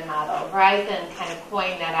ARPA-driven model. Verizon kind of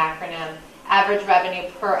coined that acronym, average revenue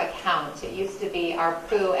per account. It used to be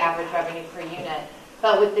ARPU, average revenue per unit.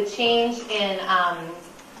 But with the change in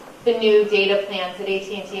the new data plans that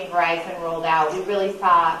AT&T and Verizon rolled out, we really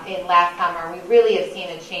saw in last summer, we really have seen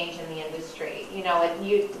a change in the industry.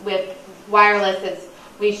 With wireless, as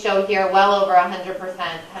we show here, well over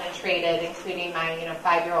 100% penetrated, including my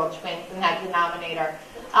 5-year-old twins in that denominator.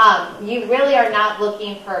 You really are not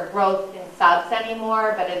looking for growth in subs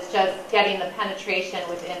anymore, but it's just getting the penetration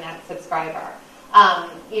within that subscriber.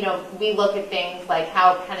 You know, we look at things like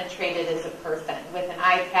how penetrated is a person with an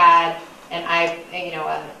iPad, an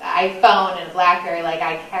iPhone, and a BlackBerry. Like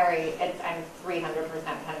I carry, I'm 300%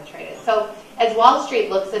 penetrated. So as Wall Street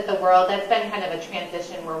looks at the world, that's been kind of a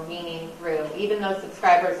transition we're weaning through. Even though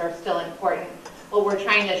subscribers are still important, what we're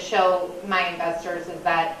trying to show my investors is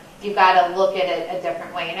that you've got to look at it a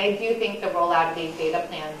different way. And I do think the rollout of these data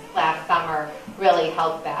plans last summer really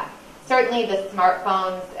helped that. Certainly the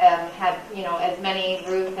smartphones have, you know, as many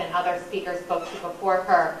Ruth and other speakers spoke to before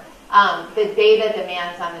her, the data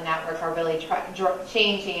demands on the network are really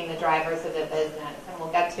changing the drivers of the business. And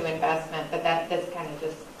we'll get to investment, but this kind of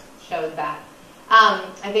just shows that.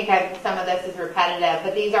 I think some of this is repetitive,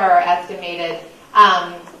 but these are our estimated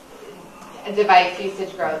device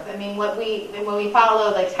usage growth. I mean, when we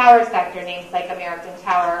follow the tower sector, names like American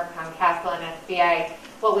Tower, Comcast, and SBA,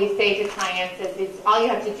 what we say to clients is all you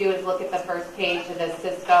have to do is look at the first page of the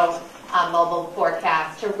Cisco mobile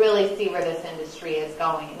forecast to really see where this industry is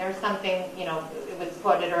going. And there's something, you know, it was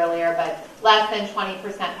quoted earlier, but less than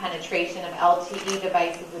 20% penetration of LTE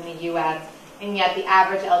devices in the U.S., and yet the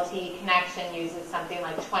average LTE connection uses something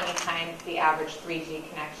like 20 times the average 3G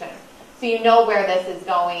connection. So you know where this is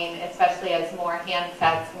going, especially as more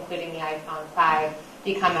handsets, including the iPhone 5,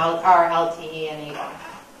 become our LTE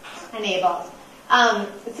enabled.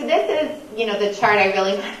 So this is, you know, the chart I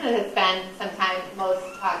really wanted to spend some time most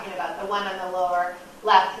talking about, the one on the lower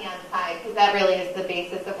left-hand side, because that really is the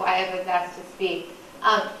basis of why I was asked to speak.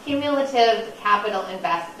 Cumulative capital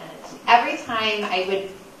investment. Every time I would,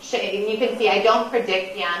 and you can see I don't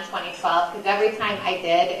predict beyond 2012, because every time I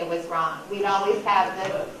did, it was wrong. We'd always have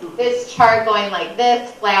this chart going like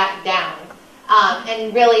this, flat, down.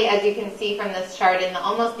 And really, as you can see from this chart, in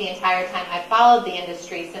almost the entire time I've followed the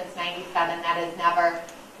industry since '97, that has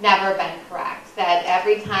never been correct. That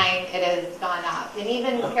every time it has gone up. And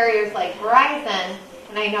even carriers like Verizon,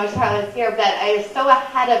 and I know Charlotte's here, but are so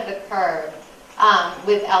ahead of the curve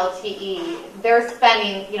with LTE. They're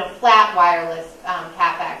spending, you know, flat wireless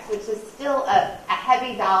capex, which is still a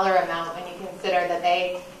heavy dollar amount when you consider that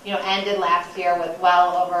they, you know, ended last year with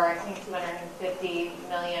well over, I think, 250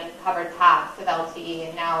 million covered tops of LTE,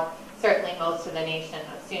 and now certainly most of the nation,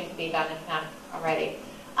 soon to be done if not already.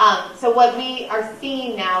 So what we are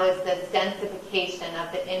seeing now is this densification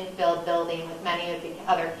of the infill building with many of the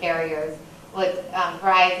other carriers, with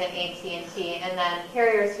Verizon, AT&T, and then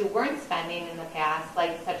carriers who weren't spending in the past,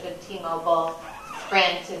 like such as T-Mobile.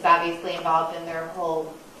 Sprint is obviously involved in their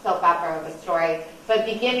whole soap opera of a story, but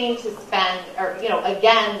beginning to spend, or, you know,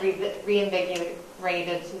 again,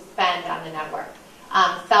 reinvigorated to spend on the network.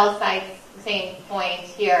 Cell sites, same point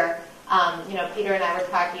here. You know, Peter and I were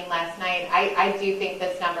talking last night. I do think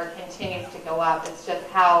this number continues to go up. It's just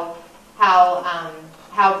how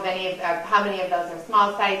many of those are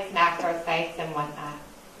small sites, macro sites, and whatnot.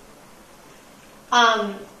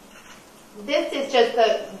 This is just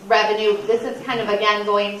the revenue. This is kind of, again,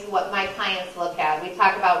 going to what my clients look at. We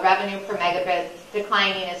talk about revenue per megabit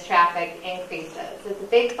declining as traffic increases. It's a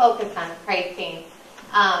big focus on pricing.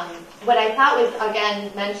 What I thought was, again,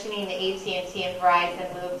 mentioning the AT&T and Verizon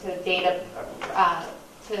move to data,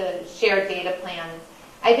 to shared data plans,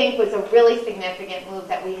 I think was a really significant move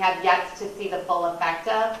that we have yet to see the full effect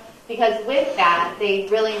of, because with that, they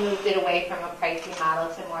really moved it away from a pricing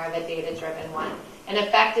model to more of a data-driven one, and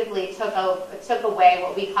effectively took away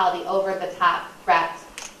what we call the over-the-top threat,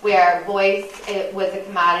 where voice was a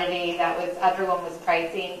commodity that was everyone was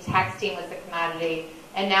pricing, texting was a commodity,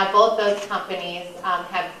 and now both those companies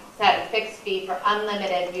have set a fixed fee for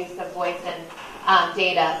unlimited use of voice and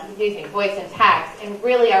voice and text, and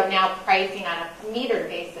really are now pricing on a meter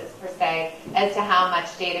basis per se as to how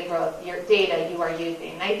much data you are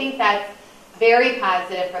using. And I think that's very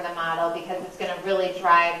positive for the model, because it's going to really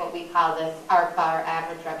drive what we call this ARPA, or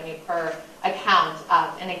average revenue per account,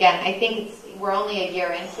 up. And again, I think we're only a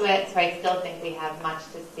year into it, so I still think we have much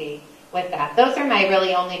to see with that. Those are my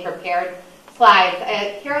really only prepared slides.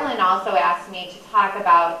 Carolyn also asked me to talk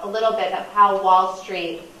about a little bit of how Wall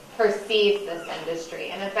Street perceives this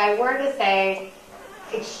industry. And if I were to say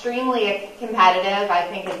extremely competitive, I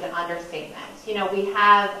think is an understatement. You know, we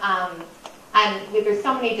have, there's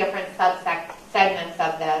so many different segments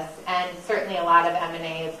of this, and certainly a lot of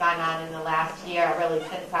M&A has gone on in the last year, really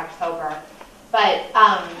since October. But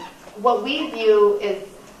what we view is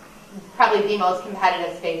probably the most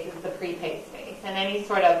competitive space is the prepaid space. And any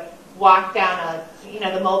sort of walk down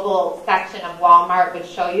the mobile section of Walmart would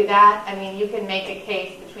show you that. I mean, you can make a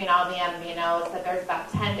case between all the MVNOs that there's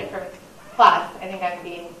about 10 different, plus, I think I'm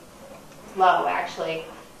being low actually,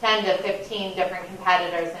 10 to 15 different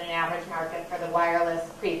competitors in an average market for the wireless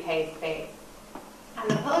prepaid space. On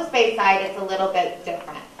the post-pay side, it's a little bit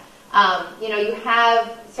different. You know, you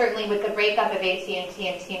have, certainly with the breakup of AT&T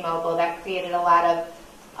and T-Mobile, that created a lot of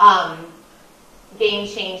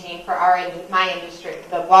game-changing for my industry,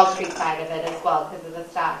 the Wall Street side of it as well, because of the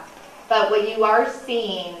stock. But what you are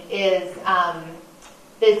seeing is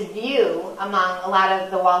this view among a lot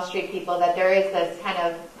of the Wall Street people that there is this kind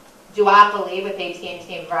of duopoly with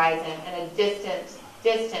AT&T and Verizon and a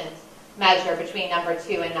distant measure between number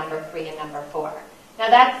 2 and number 3 and number 4. Now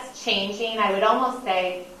that's changing. I would almost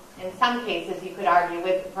say, in some cases, you could argue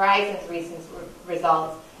with Verizon's recent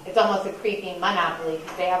results, it's almost a creeping monopoly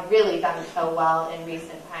because they have really done so well in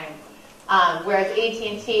recent times. Whereas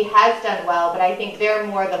AT&T has done well, but I think they're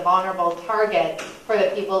more the vulnerable target for the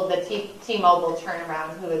people, the T-Mobile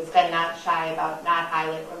turnaround, who has been not shy about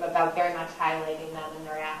about very much highlighting them in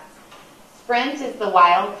their ads. Sprint is the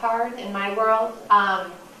wild card in my world,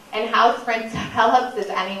 and how Sprint develops is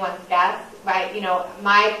anyone's guess. Right? You know,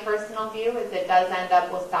 my personal view is it does end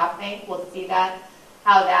up with SoftBank. We'll see that,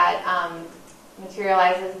 how that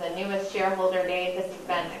materializes in the newest shareholder date. This has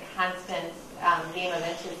been a constant game of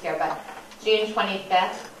inches here, but June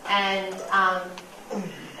 25th. And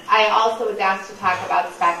I also was asked to talk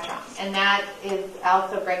about Spectrum, and that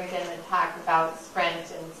also brings in the talk about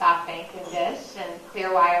Sprint and SoftBank and Dish and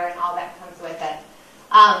Clearwire and all that comes with it.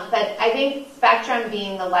 But I think Spectrum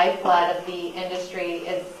being the lifeblood of the industry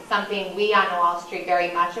is something we on Wall Street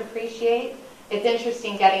very much appreciate. It's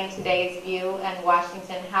interesting getting today's view in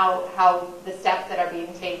Washington, how the steps that are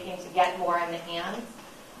being taken to get more in the hands.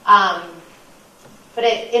 But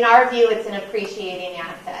in our view, it's an appreciating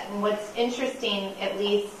asset. And what's interesting, at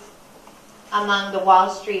least among the Wall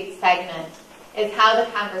Street segment, is how the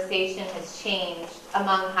conversation has changed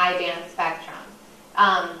among high-band spectrum.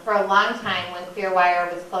 For a long time, when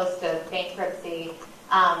Clearwire was close to bankruptcy,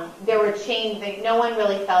 there were changes. No one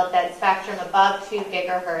really felt that spectrum above 2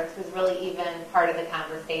 gigahertz was really even part of the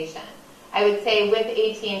conversation. I would say with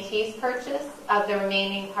AT&T's purchase of the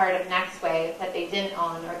remaining part of NextWave that they didn't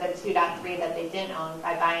own, or the 2.3 that they didn't own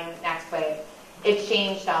by buying NextWave, it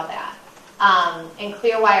changed all that. And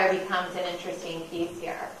Clearwire becomes an interesting piece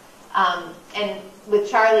here. And with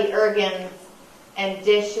Charlie Ergen's and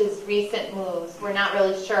Dish's recent moves, we're not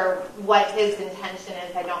really sure what his intention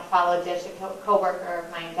is. I don't follow Dish, a coworker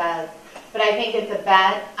of mine does. But I think it's a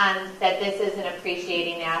bet on that this is an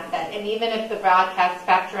appreciating asset. And even if the broadcast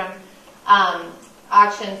spectrum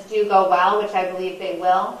auctions do go well, which I believe they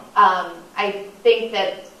will, I think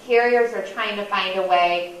that carriers are trying to find a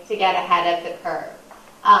way to get ahead of the curve.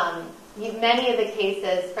 Many of the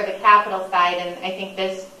cases for the capital side, and I think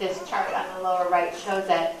this chart on the lower right shows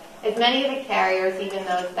it, is many of the carriers, even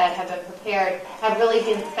those that have been prepared, have really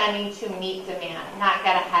been spending to meet demand, not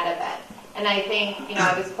get ahead of it. And I think,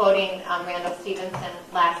 I was quoting Randall Stevenson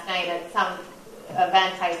last night at some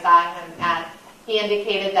event I saw him at. He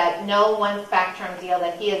indicated that no one spectrum deal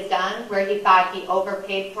that he has done where he thought he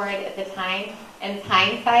overpaid for it at the time, in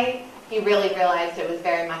hindsight, he really realized it was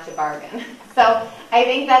very much a bargain. So I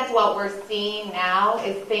think that's what we're seeing now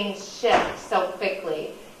is things shift so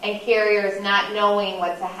quickly. And carriers not knowing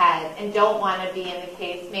what's ahead and don't want to be in the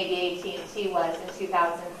case maybe AT&T was in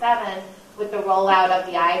 2007 with the rollout of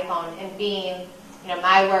the iPhone and being,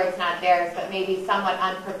 my words, not theirs, but maybe somewhat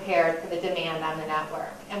unprepared for the demand on the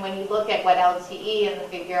network. And when you look at what LTE and the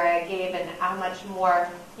figure I gave and how much more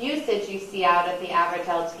usage you see out of the average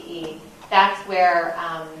LTE, that's where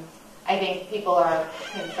I think people are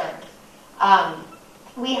concerned.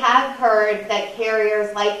 We have heard that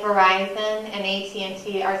carriers like Verizon and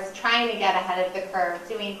AT&T are trying to get ahead of the curve,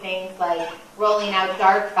 doing things like rolling out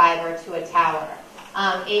dark fiber to a tower.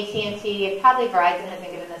 AT&T, probably Verizon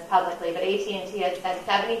hasn't given this publicly, but AT&T has said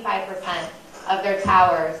 75% of their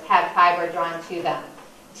towers have fiber drawn to them.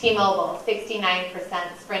 T-Mobile,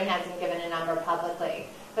 69%. Sprint hasn't given a number publicly.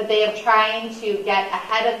 But they are trying to get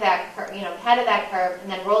ahead of that curve,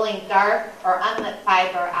 and then rolling dark or unlit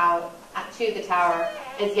fiber out to the tower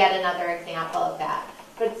is yet another example of that.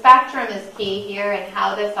 But spectrum is key here, and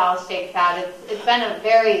how this all shakes out. It's been a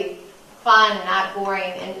very fun, not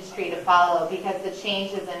boring industry to follow because the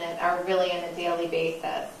changes in it are really on a daily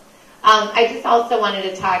basis. I just also wanted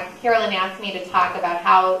to talk, Carolyn asked me to talk about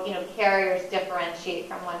how carriers differentiate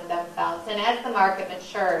from one of themselves. And as the market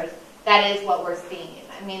matures, that is what we're seeing.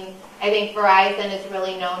 I think Verizon is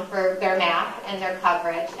really known for their map and their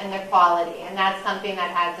coverage and their quality, and that's something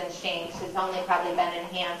that hasn't changed. It's only probably been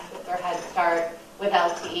enhanced with their head start with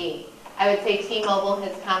LTE. I would say T-Mobile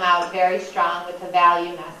has come out very strong with the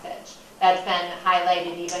value message. That's been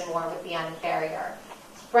highlighted even more with the Un-carrier.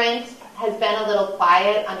 Sprint has been a little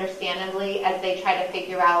quiet, understandably, as they try to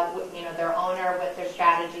figure out, their owner, what their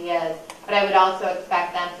strategy is. But I would also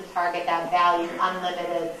expect them to target that value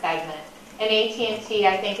unlimited segment. And AT&T,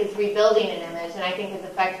 I think, is rebuilding an image, and I think has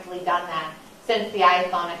effectively done that since the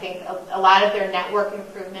iPhone. I think a lot of their network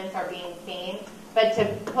improvements are being seen. But to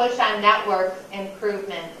push on network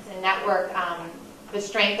improvements and network, the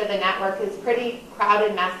strength of the network is pretty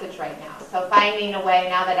crowded message right now. So finding a way,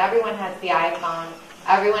 now that everyone has the iPhone,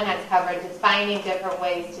 everyone has coverage, is finding different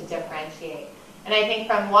ways to differentiate. And I think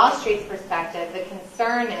from Wall Street's perspective, the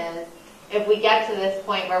concern is if we get to this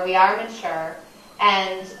point where we are mature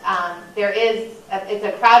and it's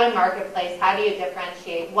a crowded marketplace, how do you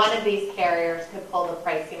differentiate? One of these carriers could pull the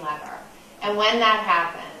pricing lever. And when that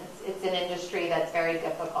happens, it's an industry that's very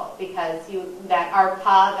difficult because that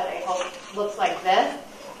ARPA that I hope looks like this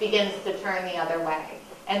begins to turn the other way.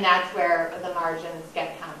 And that's where the margins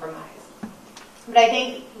get compromised. But I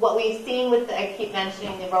think what we've seen I keep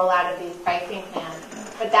mentioning the rollout of these pricing plans,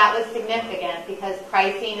 but that was significant because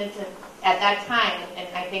pricing is, at that time, and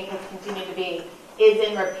I think will continue to be, is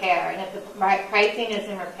in repair. And if the pricing is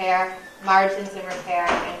in repair, margins in repair,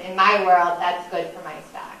 and in my world, that's good for my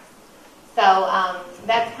stocks. So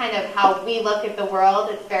that's kind of how we look at the world.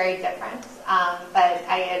 It's very different. But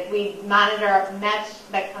we monitor METch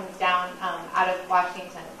that comes down out of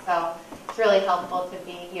Washington. So it's really helpful to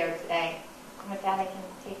be here today. And with that, I can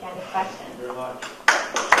take any questions. Thank you very much.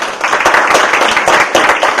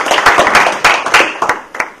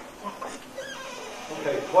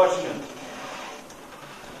 Okay, questions?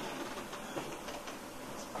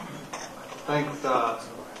 Thanks.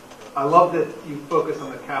 I love that you focus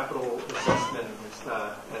on the capital assessment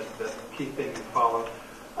as the key thing you follow.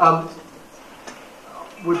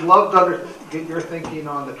 Would love to get your thinking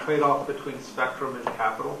on the trade-off between spectrum and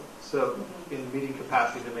capital. So in meeting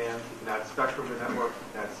capacity demands, you can add spectrum to network, you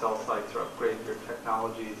can add cell sites or upgrade your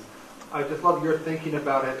technologies. I just love your thinking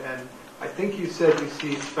about it. And I think you said you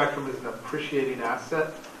see spectrum as an appreciating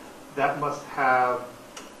asset. That must have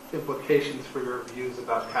implications for your views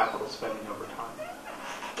about capital spending over time.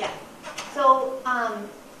 Yes. So,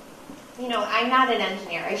 I'm not an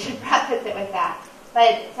engineer. I should preface it with that.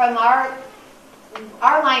 But from our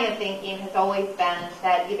line of thinking has always been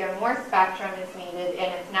that either more spectrum is needed,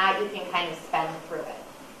 and if not, you can kind of spend through it.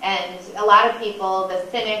 And a lot of people, the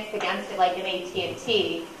cynics against it, like in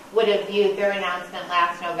AT&T, would have viewed their announcement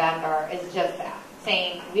last November as just that,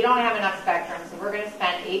 saying we don't have enough spectrum, so we're going to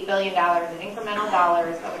spend $8 billion in incremental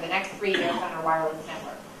dollars over the next 3 years on our wireless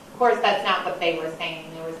network. Of course, that's not what they were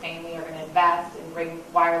saying. They were saying we are going to invest and bring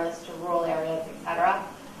wireless to rural areas, etc.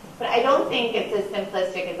 But I don't think it's as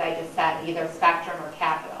simplistic as I just said, either spectrum or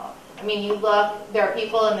capital. I mean, there are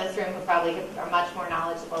people in this room who probably are much more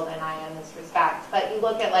knowledgeable than I am in this respect. But you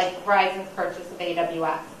look at like Verizon's purchase of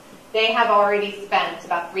AWS. They have already spent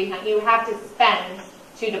about $300. You have to spend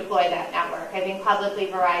to deploy that network. I think publicly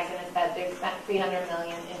Verizon has said they've spent $300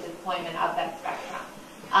 million in deployment of that spectrum.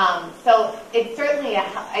 So it's certainly,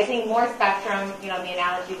 I think more spectrum, the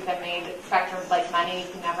analogies I've made, spectrum's like money, you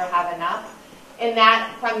can never have enough.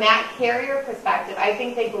 From that carrier perspective, I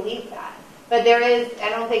think they believe that. But I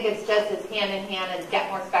don't think it's just as hand in hand as get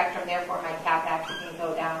more spectrum, therefore my CapEx can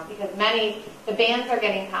go down. Because the bands are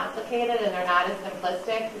getting complicated and they're not as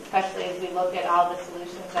simplistic, especially as we look at all the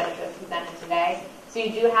solutions that have been presented today. So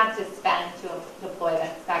you do have to spend to deploy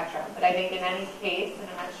that spectrum. But I think in any case, and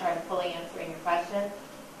I'm not sure I'm fully answering your question,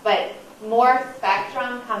 but more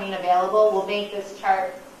spectrum coming available will make this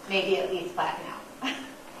chart maybe at least flatten out.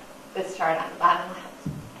 This chart on the bottom left.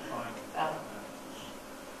 So.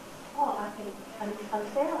 Well, I think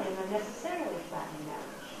unfairly and unnecessarily flattening out.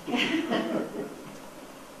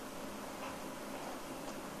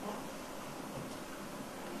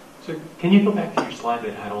 So can you go back to your slide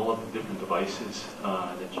that had all of the different devices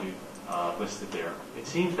that you listed there? It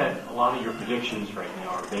seems that a lot of your predictions right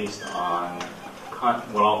now are based on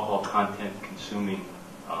what I'll call content-consuming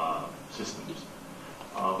systems.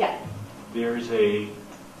 Yes. There's a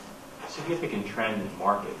significant trend in the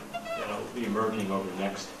market that will be emerging over the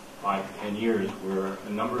next 5 to 10 years where a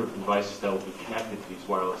number of devices that will be connected to these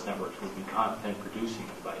wireless networks will be content-producing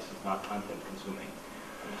devices, not content-consuming.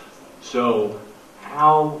 So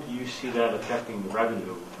how do you see that affecting the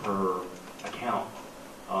revenue per account?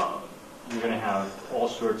 You're going to have all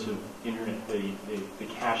sorts of internet, the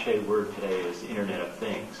cachet word today is Internet of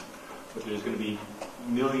Things, but there's going to be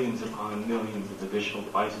millions upon millions of additional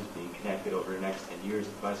devices being connected over the next 10 years,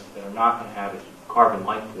 devices that are not going to have a carbon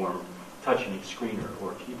light form touching a screen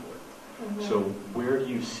or a keyboard. Mm-hmm. So where do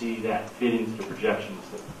you see that fit into the projections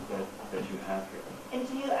that you have here? And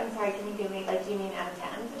I'm sorry, can you give me, do you mean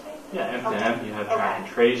end-to-end devices? Yeah, M2M, you have track and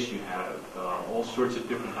trace, you have all sorts of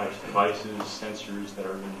different types of devices, sensors that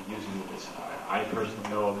are going to be using this. I personally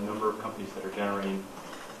know of a number of companies that are generating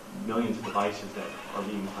millions of devices that are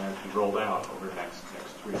being planned to be rolled out over the next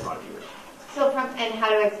 3 to 5 years. So and how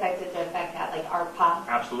do I expect it to affect that, like ARPA?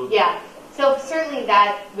 Absolutely. Yeah. So certainly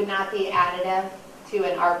that would not be additive to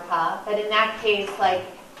an ARPA, but in that case, like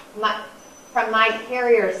from my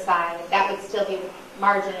carrier side, that would still be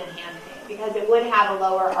margin enhancing because it would have a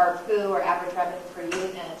lower ARPU or average revenue per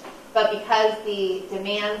unit. But because the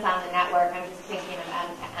demands on the network, I'm just thinking of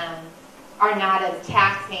end-to-end, are not as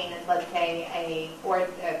taxing as, let's say, a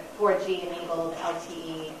 4G enabled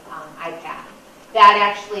LTE iPad. That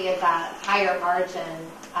actually is a higher margin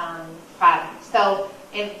product. So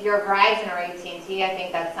if you're Verizon or AT&T, I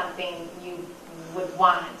think that's something you would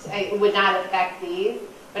want. It would not affect these,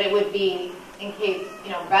 but it would be, in case,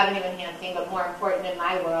 revenue enhancing, but more important in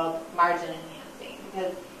my world, margin enhancing.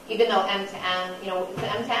 Because even though M2M,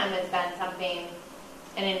 M2M has been something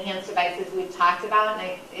in enhanced devices we've talked about,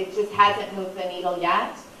 and it just hasn't moved the needle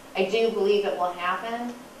yet. I do believe it will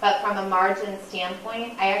happen, but from a margin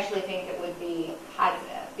standpoint, I actually think it would be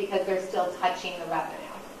positive because they're still touching the revenue,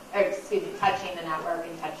 or touching the network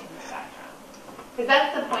and touching the spectrum. Because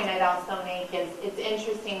that's the point I'd also make is it's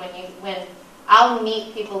interesting when I'll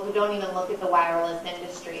meet people who don't even look at the wireless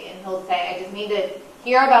industry, and he'll say, I just need to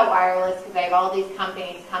hear about wireless because I have all these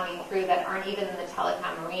companies coming through that aren't even in the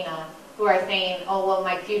telecom arena who are saying, oh, well,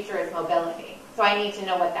 my future is mobility. So I need to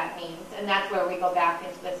know what that means. And that's where we go back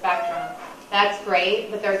into the spectrum. That's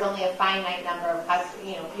great, but there's only a finite number of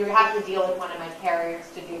customers. You have to deal with one of my carriers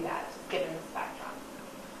to do that, just given the spectrum.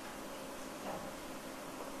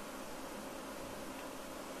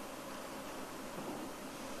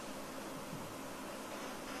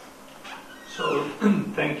 So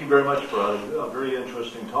thank you very much for a very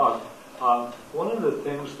interesting talk. One of the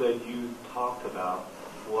things that you talked about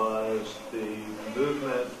was the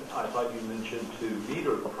movement, I thought you mentioned, to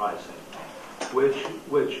meter pricing,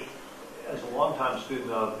 which as a longtime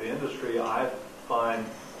student of the industry, I find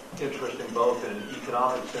interesting both in an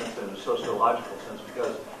economic sense and a sociological sense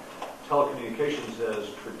because telecommunications has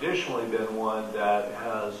traditionally been one that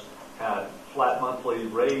has had flat monthly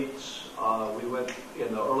rates. We went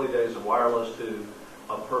in the early days of wireless to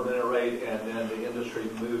a per minute rate, and then the industry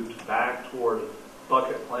moved back toward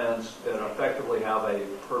bucket plans that effectively have a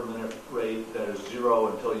per minute rate that is zero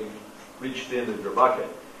until you reach the end of your bucket.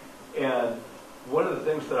 And one of the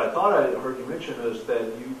things that I thought I heard you mention is that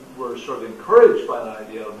you were sort of encouraged by the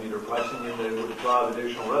idea of meter pricing and that it would drive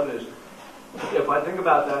additional revenues. If I think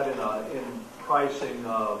about that in pricing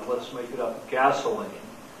of, let's make it up, gasoline,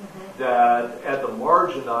 that at the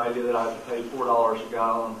margin, the idea that I have to pay $4 a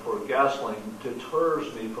gallon for gasoline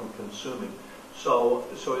deters me from consuming. So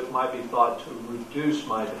it might be thought to reduce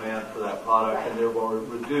my demand for that product and therefore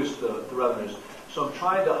reduce the revenues. So I'm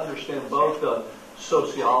trying to understand both the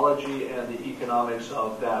sociology and the economics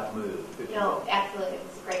of that move. No, absolutely.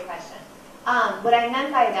 It's a great question. What I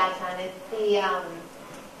meant by that, John, is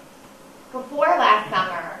before last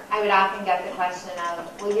summer, I would often get the question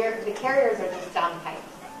of, well, the carriers are just dumb pipes.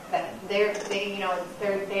 They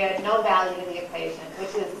had no value to the equation,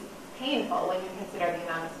 which is painful when you consider the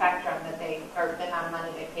amount of spectrum or the amount of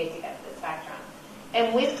money they paid to get to the spectrum.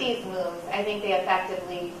 And with these moves, I think they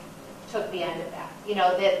effectively took the end of that.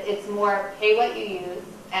 That it's more pay what you use,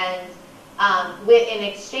 and in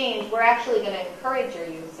exchange, we're actually going to encourage your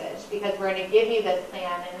usage because we're going to give you this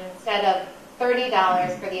plan, and instead of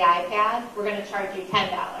 $30 for the iPad, we're going to charge you $10.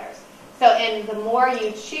 So, and the more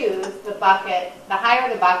you choose the bucket, the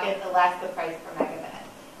higher the bucket, the less the price per megabit.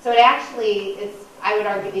 So it actually is, I would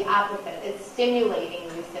argue, the opposite. It's stimulating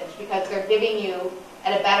usage because they're giving you,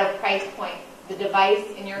 at a better price point, the device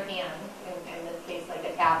in your hand, in this case like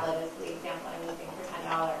a tablet is the example I'm using for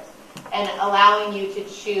 $10, and allowing you to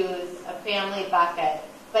choose a family bucket,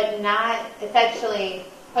 but not essentially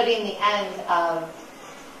putting the end of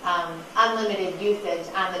unlimited usage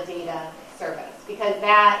on the data service. Because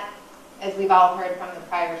that, as we've all heard from the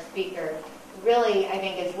prior speaker, really, I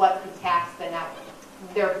think, is what could tax the network.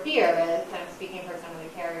 Their fear is, and I'm speaking for some of the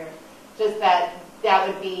carriers, just that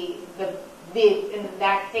would be in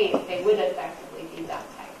that case, they would effectively be dumb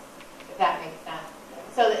pipes, if that makes sense.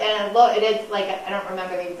 So, and it is like, I don't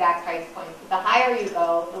remember the exact price point, but the higher you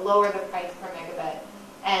go, the lower the price per megabit,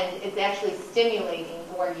 and it's actually stimulating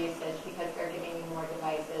more usage because they're giving you more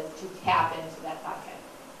devices to tap into that bucket.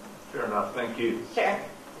 Fair enough. Thank you. Sure.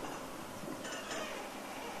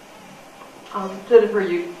 Jennifer,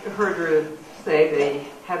 you heard her say they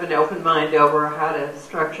have an open mind over how to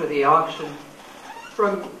structure the auction.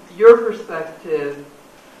 From your perspective,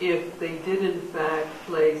 if they did in fact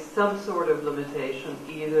place some sort of limitation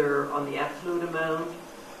either on the absolute amount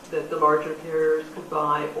that the larger carriers could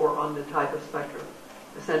buy or on the type of spectrum,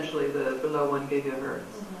 essentially the below 1 gigahertz.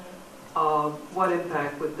 What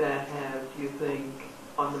impact would that have, do you think,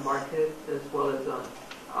 on the market as well as on,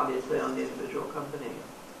 obviously, on the individual company?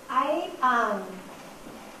 I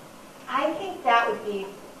think that would be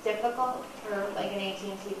difficult for like an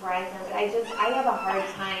AT&T Verizon, but I have a hard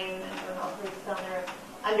time, I don't know if we're still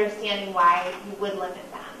understanding why you would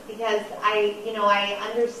limit them. Because I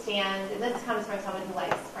understand, and this comes from someone who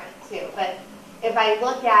likes Sprint too, but if I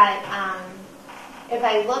look at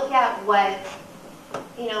what,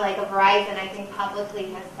 like a Verizon, I think publicly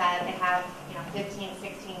has said they have, 15,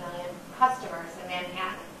 16 million customers in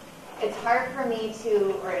Manhattan. It's hard for me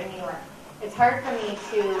to, or in New York, it's hard for me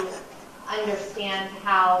to understand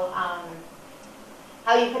how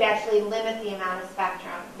you could actually limit the amount of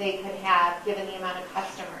spectrum they could have given the amount of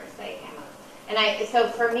customers they have. And so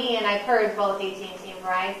for me, and I've heard both AT&T and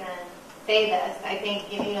Verizon say this, I think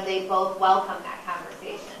they both welcome that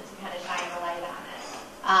conversation to kind of shine the light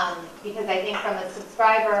on it. Because I think from a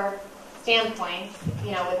subscriber standpoint,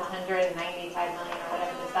 with 195 million or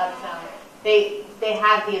whatever the subs know, they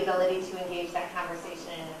have the ability to engage that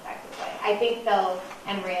conversation in an effective way. I think though,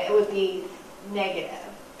 and Maria, it would be negative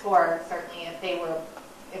for certainly if they were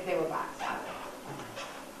boxed out.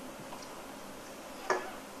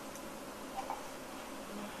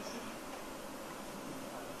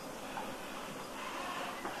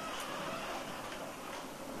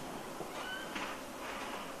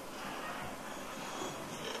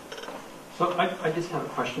 So I just have a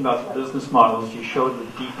question about the business models. You showed the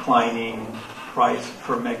declining price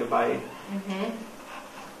per megabyte.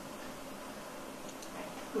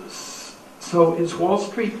 So is Wall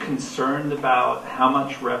Street concerned about how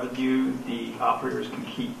much revenue the operators can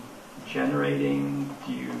keep generating?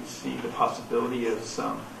 Do you see the possibility of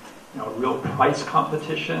some real price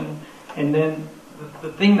competition? And then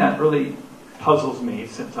the thing that really puzzles me,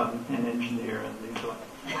 since I'm an engineer and these are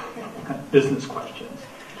kind of business questions,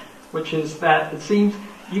 which is that it seems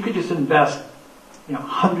you could just invest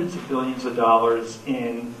hundreds of billions of dollars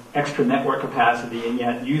in extra network capacity, and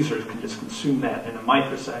yet users can just consume that in a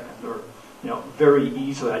microsecond or very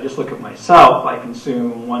easily. I just look at myself. I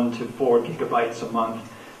consume 1 to 4 gigabytes a month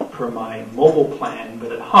per my mobile plan,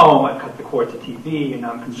 but at home I've cut the cord to TV and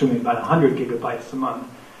I'm consuming about 100 gigabytes a month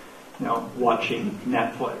watching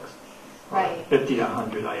Netflix. Right. 50 to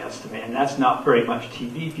 100, I estimate. And that's not very much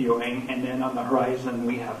TV viewing. And then on the horizon,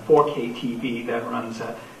 we have 4K TV that runs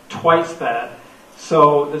at twice that.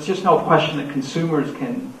 So there's just no question that consumers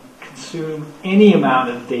can consume any amount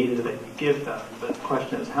of data that you give them. But the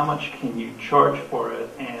question is, how much can you charge for it?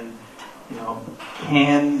 And,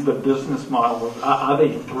 can the business model, are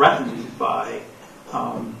they threatened by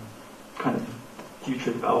kind of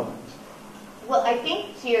future developments? Well, I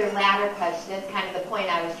think to your latter question is kind of the point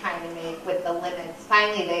I was trying to make with the limits.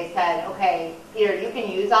 Finally, they said, okay, Peter, you can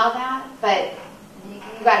use all that, but you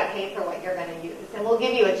got to pay for what you're going to use. And we'll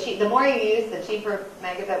give you the more you use, the cheaper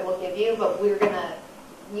megabit we'll give you, but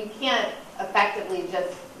you can't effectively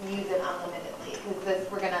just use it unlimitedly because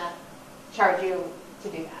we're going to charge you to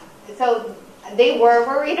do that. So they were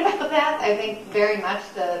worried about that. I think very much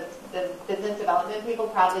the business development people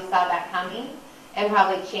probably saw that coming and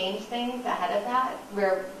probably change things ahead of that,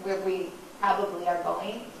 where we probably are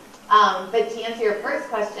going. But to answer your first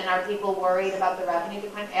question, are people worried about the revenue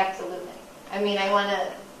decline? Absolutely. I mean, I want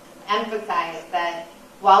to emphasize that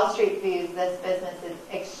Wall Street views this business as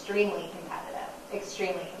extremely competitive,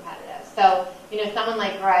 extremely competitive. So, someone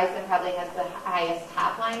like Verizon probably has the highest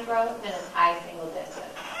top-line growth and it's high single digits.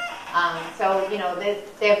 So,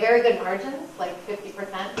 they have very good margins, like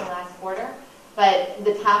 50% in the last quarter. But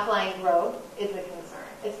the top line growth is a concern,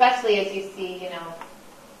 especially as you see,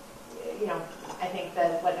 I think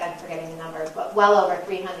I'm forgetting the numbers, but well over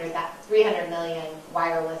 300 million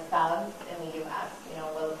wireless subs in the U.S.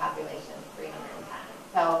 Low population, 310.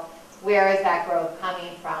 So where is that growth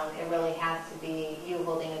coming from? It really has to be you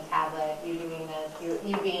holding a tablet, you doing this,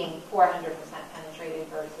 you being 400% penetrated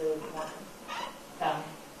versus 1. So.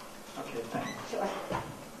 Okay, thanks. Sure.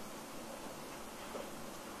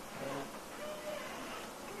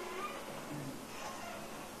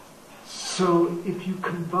 So if you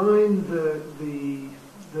combine the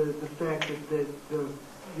fact that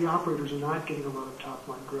the operators are not getting a lot of top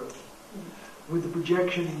line growth with the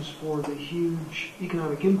projections for the huge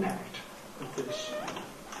economic impact of this,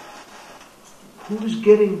 who's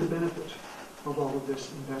getting the benefit of all of this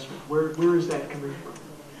investment? Where is that coming from?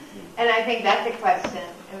 And I think that's a question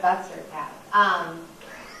investors have.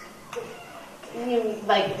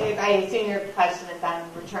 I assume your question is on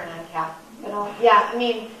return on capital. Yeah, I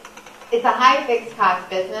mean, it's a high fixed cost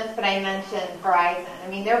business, but I mentioned Verizon. I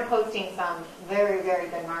mean, they're posting some very, very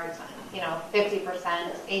good margins. 50%,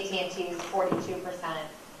 AT&T's 42%.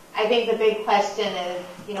 I think the big question is,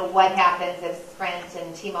 what happens if Sprint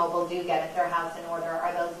and T-Mobile do get their house in order?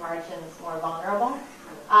 Are those margins more vulnerable?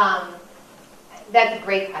 That's a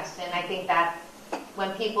great question. I think that's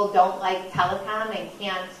when people don't like telecom and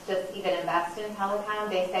can't just even invest in telecom,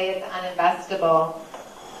 they say it's uninvestable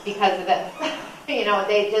because of this.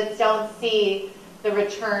 They just don't see the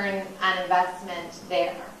return on investment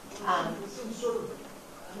there.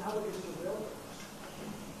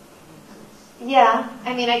 Yeah,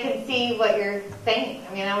 I mean, I can see what you're saying.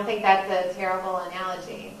 I mean, I don't think that's a terrible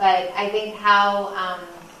analogy. But I think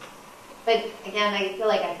but again, I feel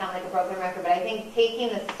like I sound like a broken record, but I think taking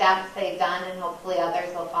the steps they've done, and hopefully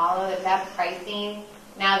others will follow, that pricing,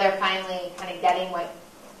 now they're finally kind of getting what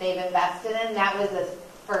they've invested in, that was the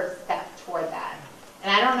first step toward that.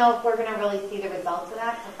 And I don't know if we're going to really see the results of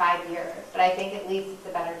that for 5 years, but I think at least it's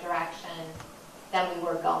a better direction than we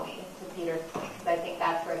were going, to Peter's point, because I think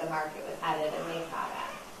that's where the market was headed, and they saw that.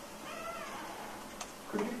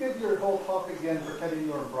 Could you give your whole talk again, pretending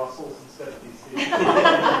you were in Brussels instead of DC?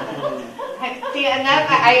 See, and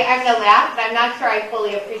I'm going to laugh, but I'm not sure I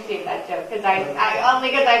fully appreciate that joke, because only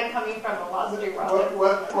because I'm coming from the Wall Street world.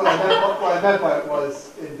 What I meant by it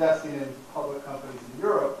was investing in public companies in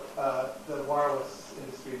Europe. The wireless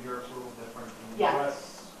industry in Europe is a little different than the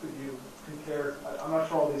US. Could you compare? I'm not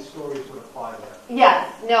sure all these stories would apply there.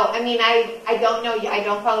 Yes. No, I mean, I don't know. I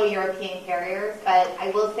don't follow European carriers, but I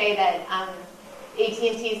will say that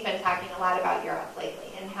AT&T's been talking a lot about Europe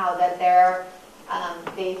lately and how that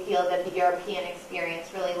they feel that the European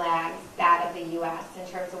experience really lags that of the U.S. in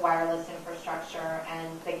terms of wireless infrastructure,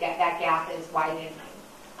 and that gap is widening.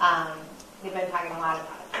 They've been talking a lot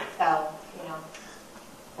about it. So,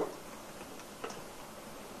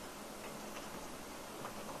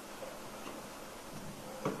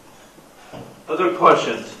 Other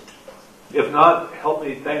questions? If not, help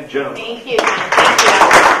me thank Jennifer. Thank you. Thank you.